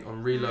few. I think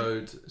on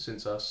Reload,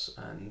 Since Us,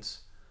 and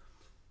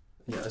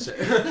yeah, that's it.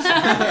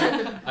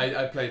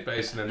 I played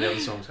bass, and then the other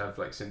songs have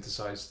like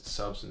synthesized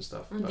subs and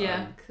stuff. But,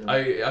 Yeah, cool.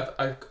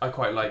 I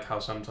quite like how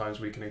sometimes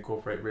we can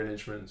incorporate real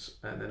instruments,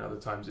 and then other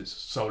times it's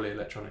solely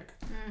electronic.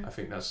 I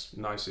think that's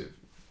nice.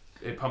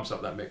 It pumps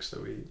up that mix that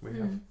we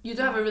have. You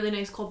do have a really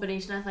nice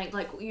combination. I think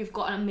like you've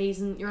got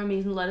you're an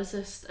amazing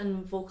lyricist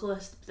and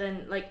vocalist. But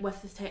then like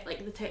with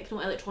the techno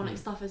electronic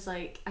stuff is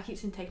like, I keep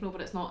saying techno, but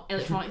it's not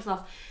electronic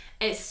stuff.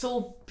 It's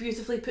so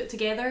beautifully put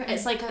together.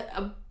 It's like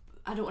a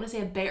I don't want to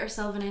say a better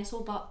Sylvan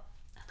Esso, but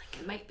I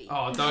think it might be.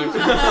 Oh, don't!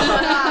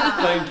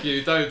 Thank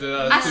you. Don't do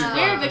that. That's I too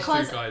swear, kind. because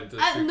That's too kind.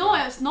 That's too no,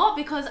 kind. it's not,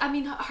 because I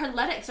mean her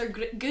lyrics are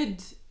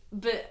good,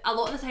 but a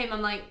lot of the time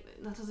I'm like,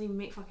 that doesn't even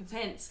make fucking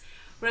sense.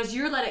 Whereas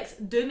your lyrics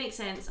do make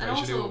sense, and You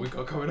should do also what we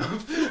got coming up.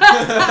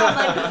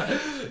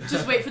 like,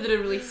 just wait for the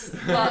release.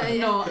 But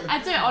no,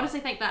 I do honestly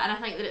think that, and I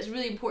think that it's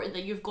really important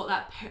that you've got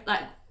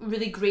that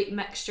really great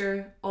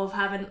mixture of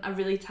having a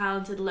really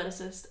talented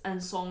lyricist and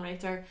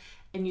songwriter,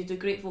 and you do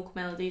great vocal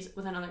melodies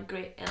with another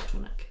great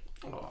electronic.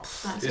 Oh,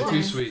 That's you're too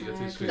nice. sweet. You're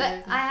too sweet.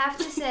 But I have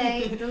to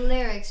say, the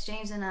lyrics,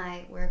 James and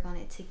I work on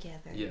it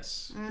together.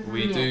 Yes, Mhm.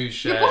 we Yeah. do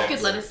share. You're both good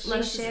We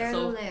lyricists, share the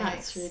so lyrics.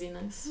 That's really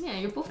nice. yeah,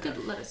 you're both good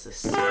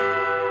lyricists.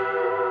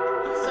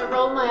 So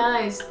Roll My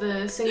Eyes,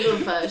 the single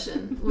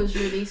version, was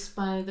released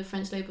by the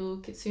French label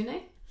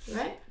Kitsune,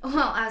 right?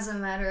 Well, as a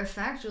matter of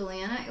fact,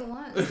 Juliana, it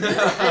was.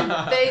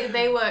 And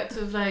they worked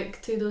with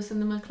like Tudo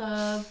Cinema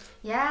Club,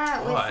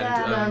 Yeah, with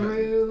and,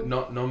 Maru.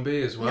 Not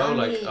Nombi as well. Nombi,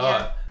 Like,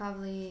 yeah,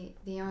 probably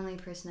the only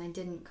person I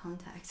didn't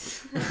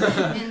contact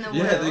in the world.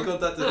 yeah, they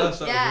contacted us.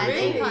 That Yeah, was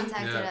really they cool.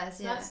 contacted Yeah.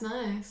 us. Yeah, That's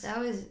nice. that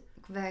was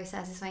very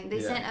satisfying. They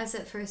Yeah. sent us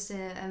at first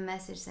a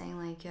message saying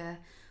like,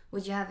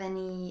 would you have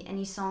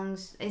any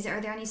songs?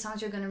 Are there any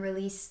songs you're gonna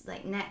release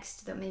like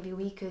next that maybe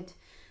we could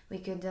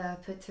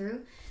put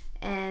through?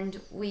 And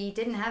we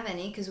didn't have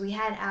any because we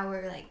had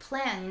our like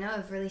plan, you know,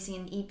 of releasing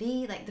an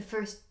EP, like the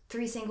first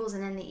 3 singles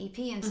and then the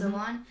EP and so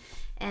on.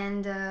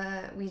 And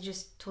we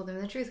just told them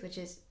the truth, which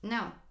is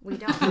no, we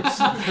don't.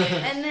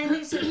 And then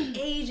they took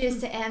ages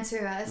to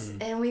answer us,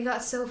 and we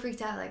got so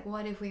freaked out. Like,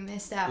 what if we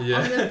missed out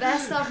Yeah. on the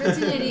best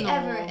opportunity No.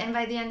 ever? And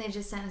by the end, they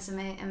just sent us a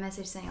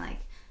message saying like,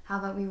 how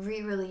about we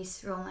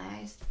re-release Roll My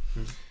Eyes?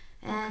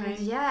 And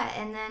Okay. yeah,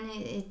 and then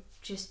it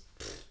just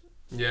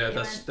Yeah, it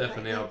that's went,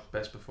 definitely like, our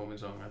best performing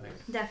song, I think.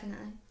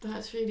 Definitely.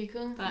 That's really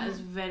cool. That is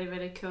very,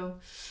 very cool.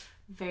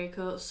 Very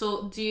cool.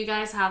 So, do you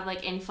guys have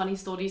like any funny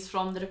stories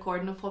from the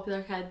recording of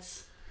Popular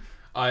Kids?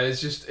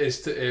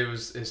 It's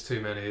too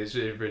many.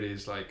 It really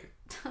is like.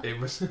 It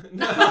was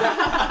Bloody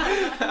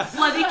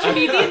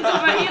comedians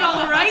over here on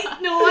the right,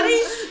 no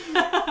worries.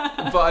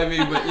 But I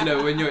mean,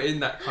 when you're in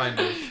that kind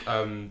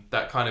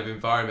of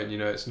environment,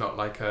 it's not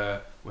like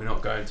we're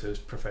not going to a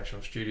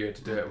professional studio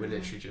to do it. We're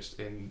literally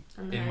just in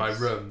my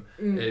room.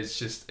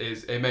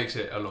 It makes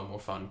it a lot more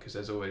fun because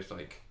there's always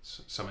like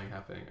something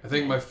happening. I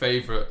think my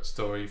favourite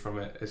story from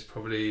it is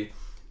probably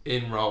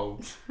in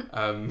Roll.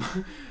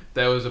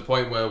 There was a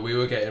point where we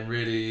were getting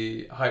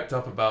really hyped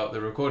up about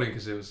the recording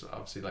because it was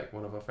obviously like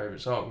one of our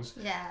favourite songs.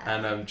 Yeah.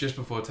 And just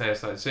before Taya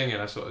started singing,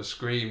 I sort of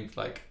screamed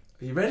like,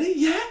 "Are you ready?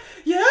 Yeah,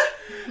 yeah!"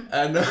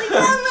 And I'm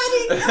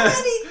ready.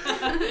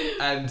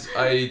 and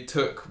I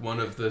took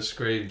one of the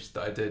screams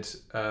that I did,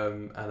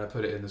 and I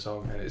put it in the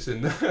song, and it's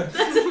in the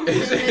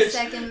the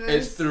second verse.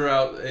 It's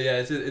throughout. Yeah,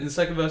 it's in the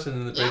second verse and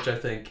in the bridge, I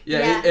think.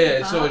 Yeah.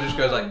 It sort of just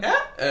goes like,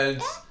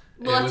 and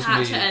We'll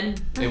attach it in.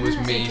 It was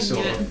me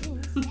sort of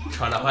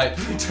trying to hype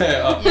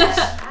Taya up.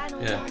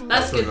 Yeah,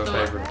 That's good my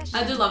though. favourite.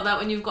 I do love that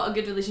when you've got a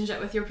good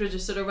relationship with your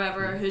producer or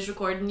whatever who's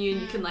recording you,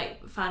 and you can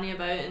like fanny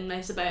about and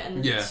mess about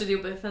in the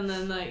studio booth, and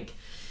then like,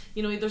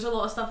 there's a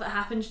lot of stuff that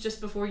happens just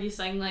before you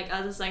sing. Like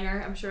as a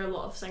singer, I'm sure a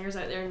lot of singers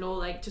out there know,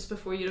 like just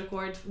before you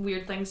record,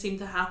 weird things seem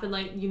to happen.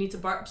 Like you need to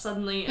burp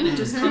suddenly, and it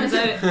just comes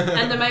out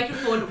in the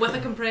microphone with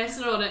a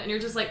compressor on it, and you're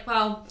just like,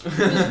 wow, it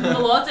was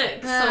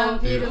melodic. So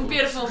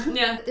beautiful.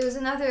 Yeah. There was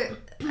another.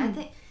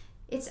 I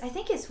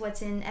think it's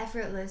what's in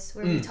Effortless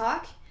where we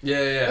talk.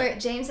 Yeah. Where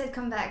James had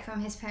come back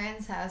from his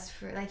parents' house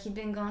for like he'd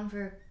been gone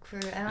for I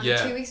don't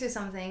know 2 weeks or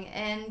something,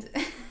 and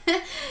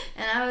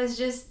and I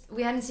was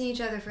we hadn't seen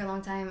each other for a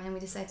long time, and we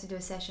decided to do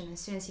a session as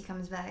soon as he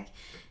comes back,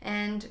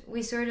 and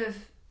we sort of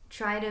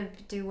try to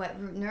do what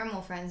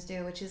normal friends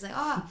do, which is like,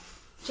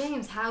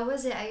 James, how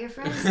was it at your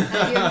parents'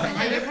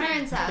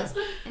 house?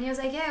 And he was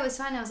like, yeah, it was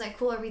fine. I was like,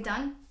 cool, are we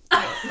done?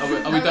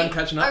 Are we done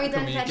catching up? Are we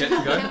done catching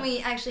up? Go? Can we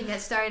actually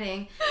get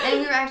starting? And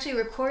we were actually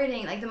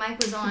recording, like the mic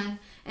was on,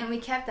 and we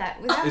kept that.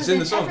 It's in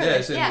the song,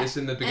 it's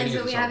in the beginning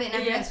of the song. And so we have it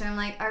in Effortless where I'm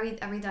like, are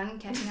we done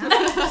catching up?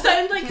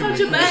 Sound like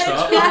such a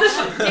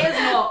bitch. It's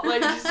not.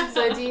 Like,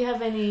 so do you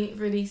have any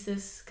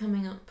releases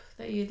coming up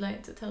that you'd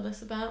like to tell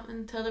us about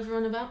and tell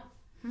everyone about?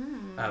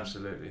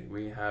 Absolutely.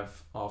 We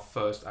have our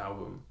first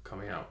album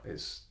coming out.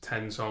 It's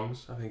 10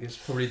 songs. I think it's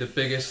probably the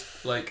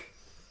biggest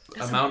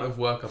amount of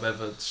work I've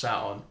ever sat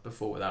on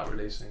before without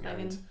releasing,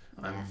 and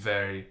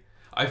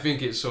I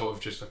think it's sort of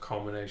just a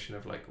culmination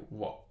of like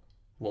what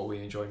we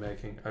enjoy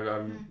making.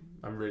 I'm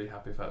really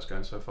happy if that's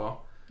going so far.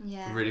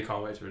 Yeah. I really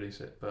can't wait to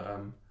release it. But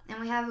and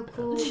we have a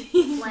cool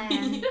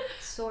plan,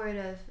 sort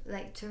of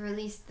like to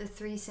release the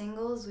 3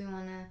 singles. We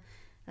want to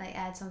like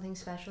add something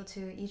special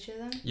to each of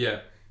them. Yeah.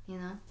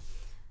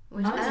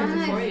 Which I'm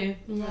excited for you.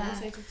 Yeah. I'm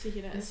excited to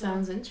hear it. It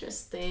sounds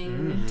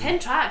interesting. 10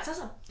 tracks, that's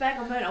a big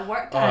amount of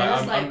work,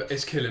 guys.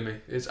 It's killing me.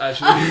 It's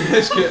actually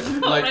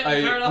like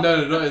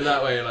no, not in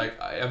that way. Like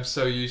I am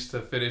so used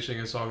to finishing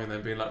a song and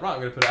then being like, right, I'm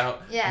gonna put it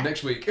out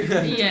next week.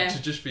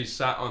 To just be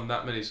sat on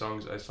that many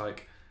songs, it's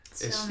like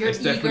it's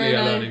definitely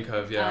a learning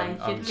curve. Yeah,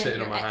 I'm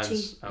sitting on my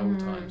hands at all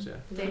times. Yeah,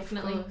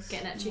 definitely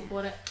getting itchy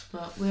for it.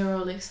 But we're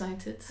all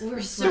excited.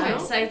 We're so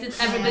excited.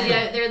 Everybody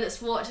out there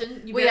that's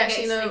watching, we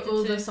actually know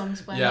all the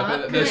songs by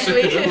heart. But there's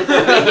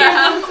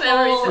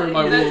all through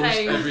my walls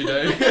time. every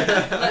day.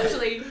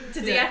 Literally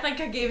today, I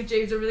think I gave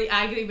James a really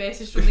angry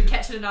message from the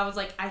kitchen, and I was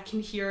like, I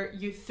can hear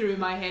you through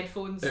my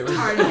headphones. It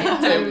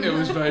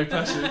was very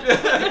passive.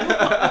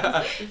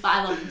 But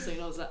I love him saying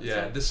all that.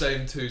 Yeah, the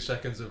same 2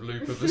 seconds of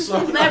loop of the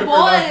song. There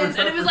was,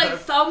 and it was like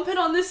thumping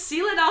on the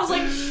ceiling. I was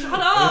like, shut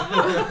up.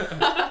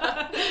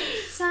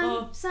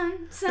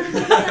 Sun.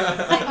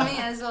 Like me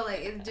as well,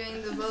 like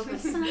doing the vocal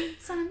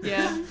sun.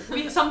 Yeah,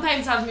 we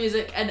sometimes have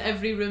music in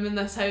every room in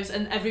this house,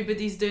 and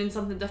everybody's doing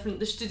something different.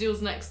 The studio's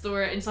next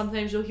door, and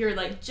sometimes you'll hear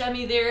like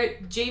Jimmy there,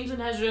 James in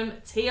his room,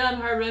 Taya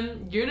in her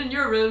room, you're in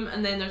your room,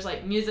 and then there's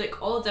like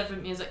music, all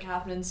different music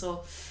happening.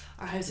 So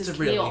our house is a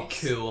really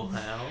cool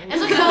house.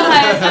 It's a cool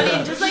house. I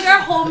mean, just like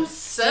our home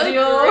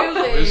studio.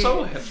 We're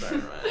so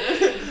hipster,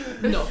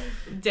 right? No,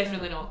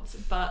 definitely not.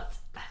 But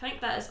I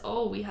think that is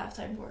all we have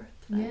time for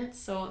tonight. Yeah.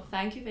 So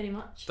thank you very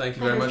much. Thank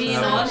you very much for being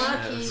having on. us.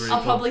 Yeah, it was really I'll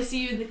cool. probably see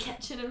you in the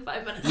kitchen in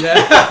 5 minutes. Yeah.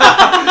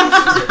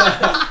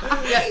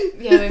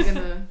 Yeah, we're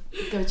gonna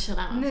go chill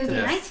out. Movie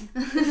night.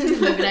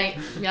 Movie night.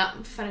 Yeah,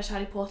 finish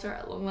Harry Potter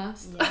at long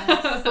last.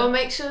 Yes. Well,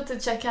 make sure to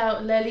check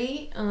out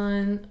Lely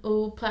on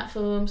all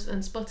platforms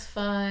and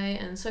Spotify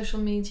and social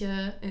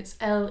media. It's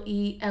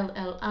Lelli,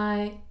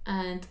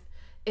 and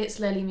it's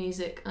Lely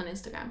Music on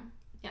Instagram.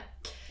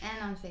 And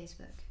on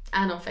Facebook.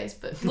 And on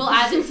Facebook. We'll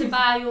add it to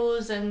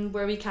bios and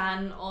where we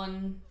can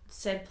on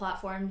said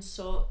platforms,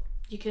 so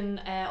you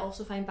can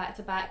also find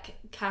back-to-back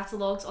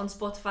catalogues on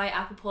Spotify,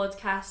 Apple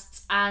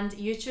Podcasts and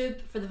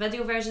YouTube. For the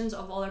video versions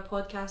of all our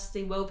podcasts,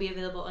 they will be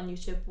available on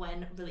YouTube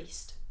when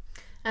released.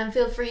 And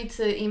feel free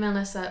to email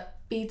us at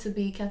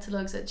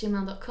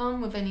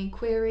b2bcatalogs@gmail.com with any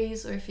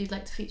queries or if you'd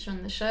like to feature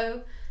on the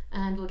show,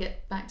 and we'll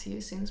get back to you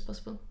as soon as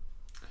possible.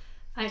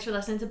 Thanks for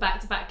listening to Back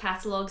to Back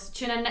Catalogues.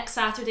 Tune in next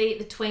Saturday,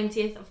 the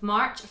 20th of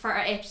March, for our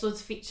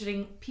episodes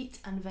featuring Pete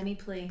and Vinny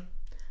Play.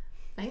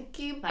 Thank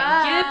you. Thank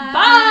Bye. you.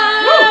 Bye.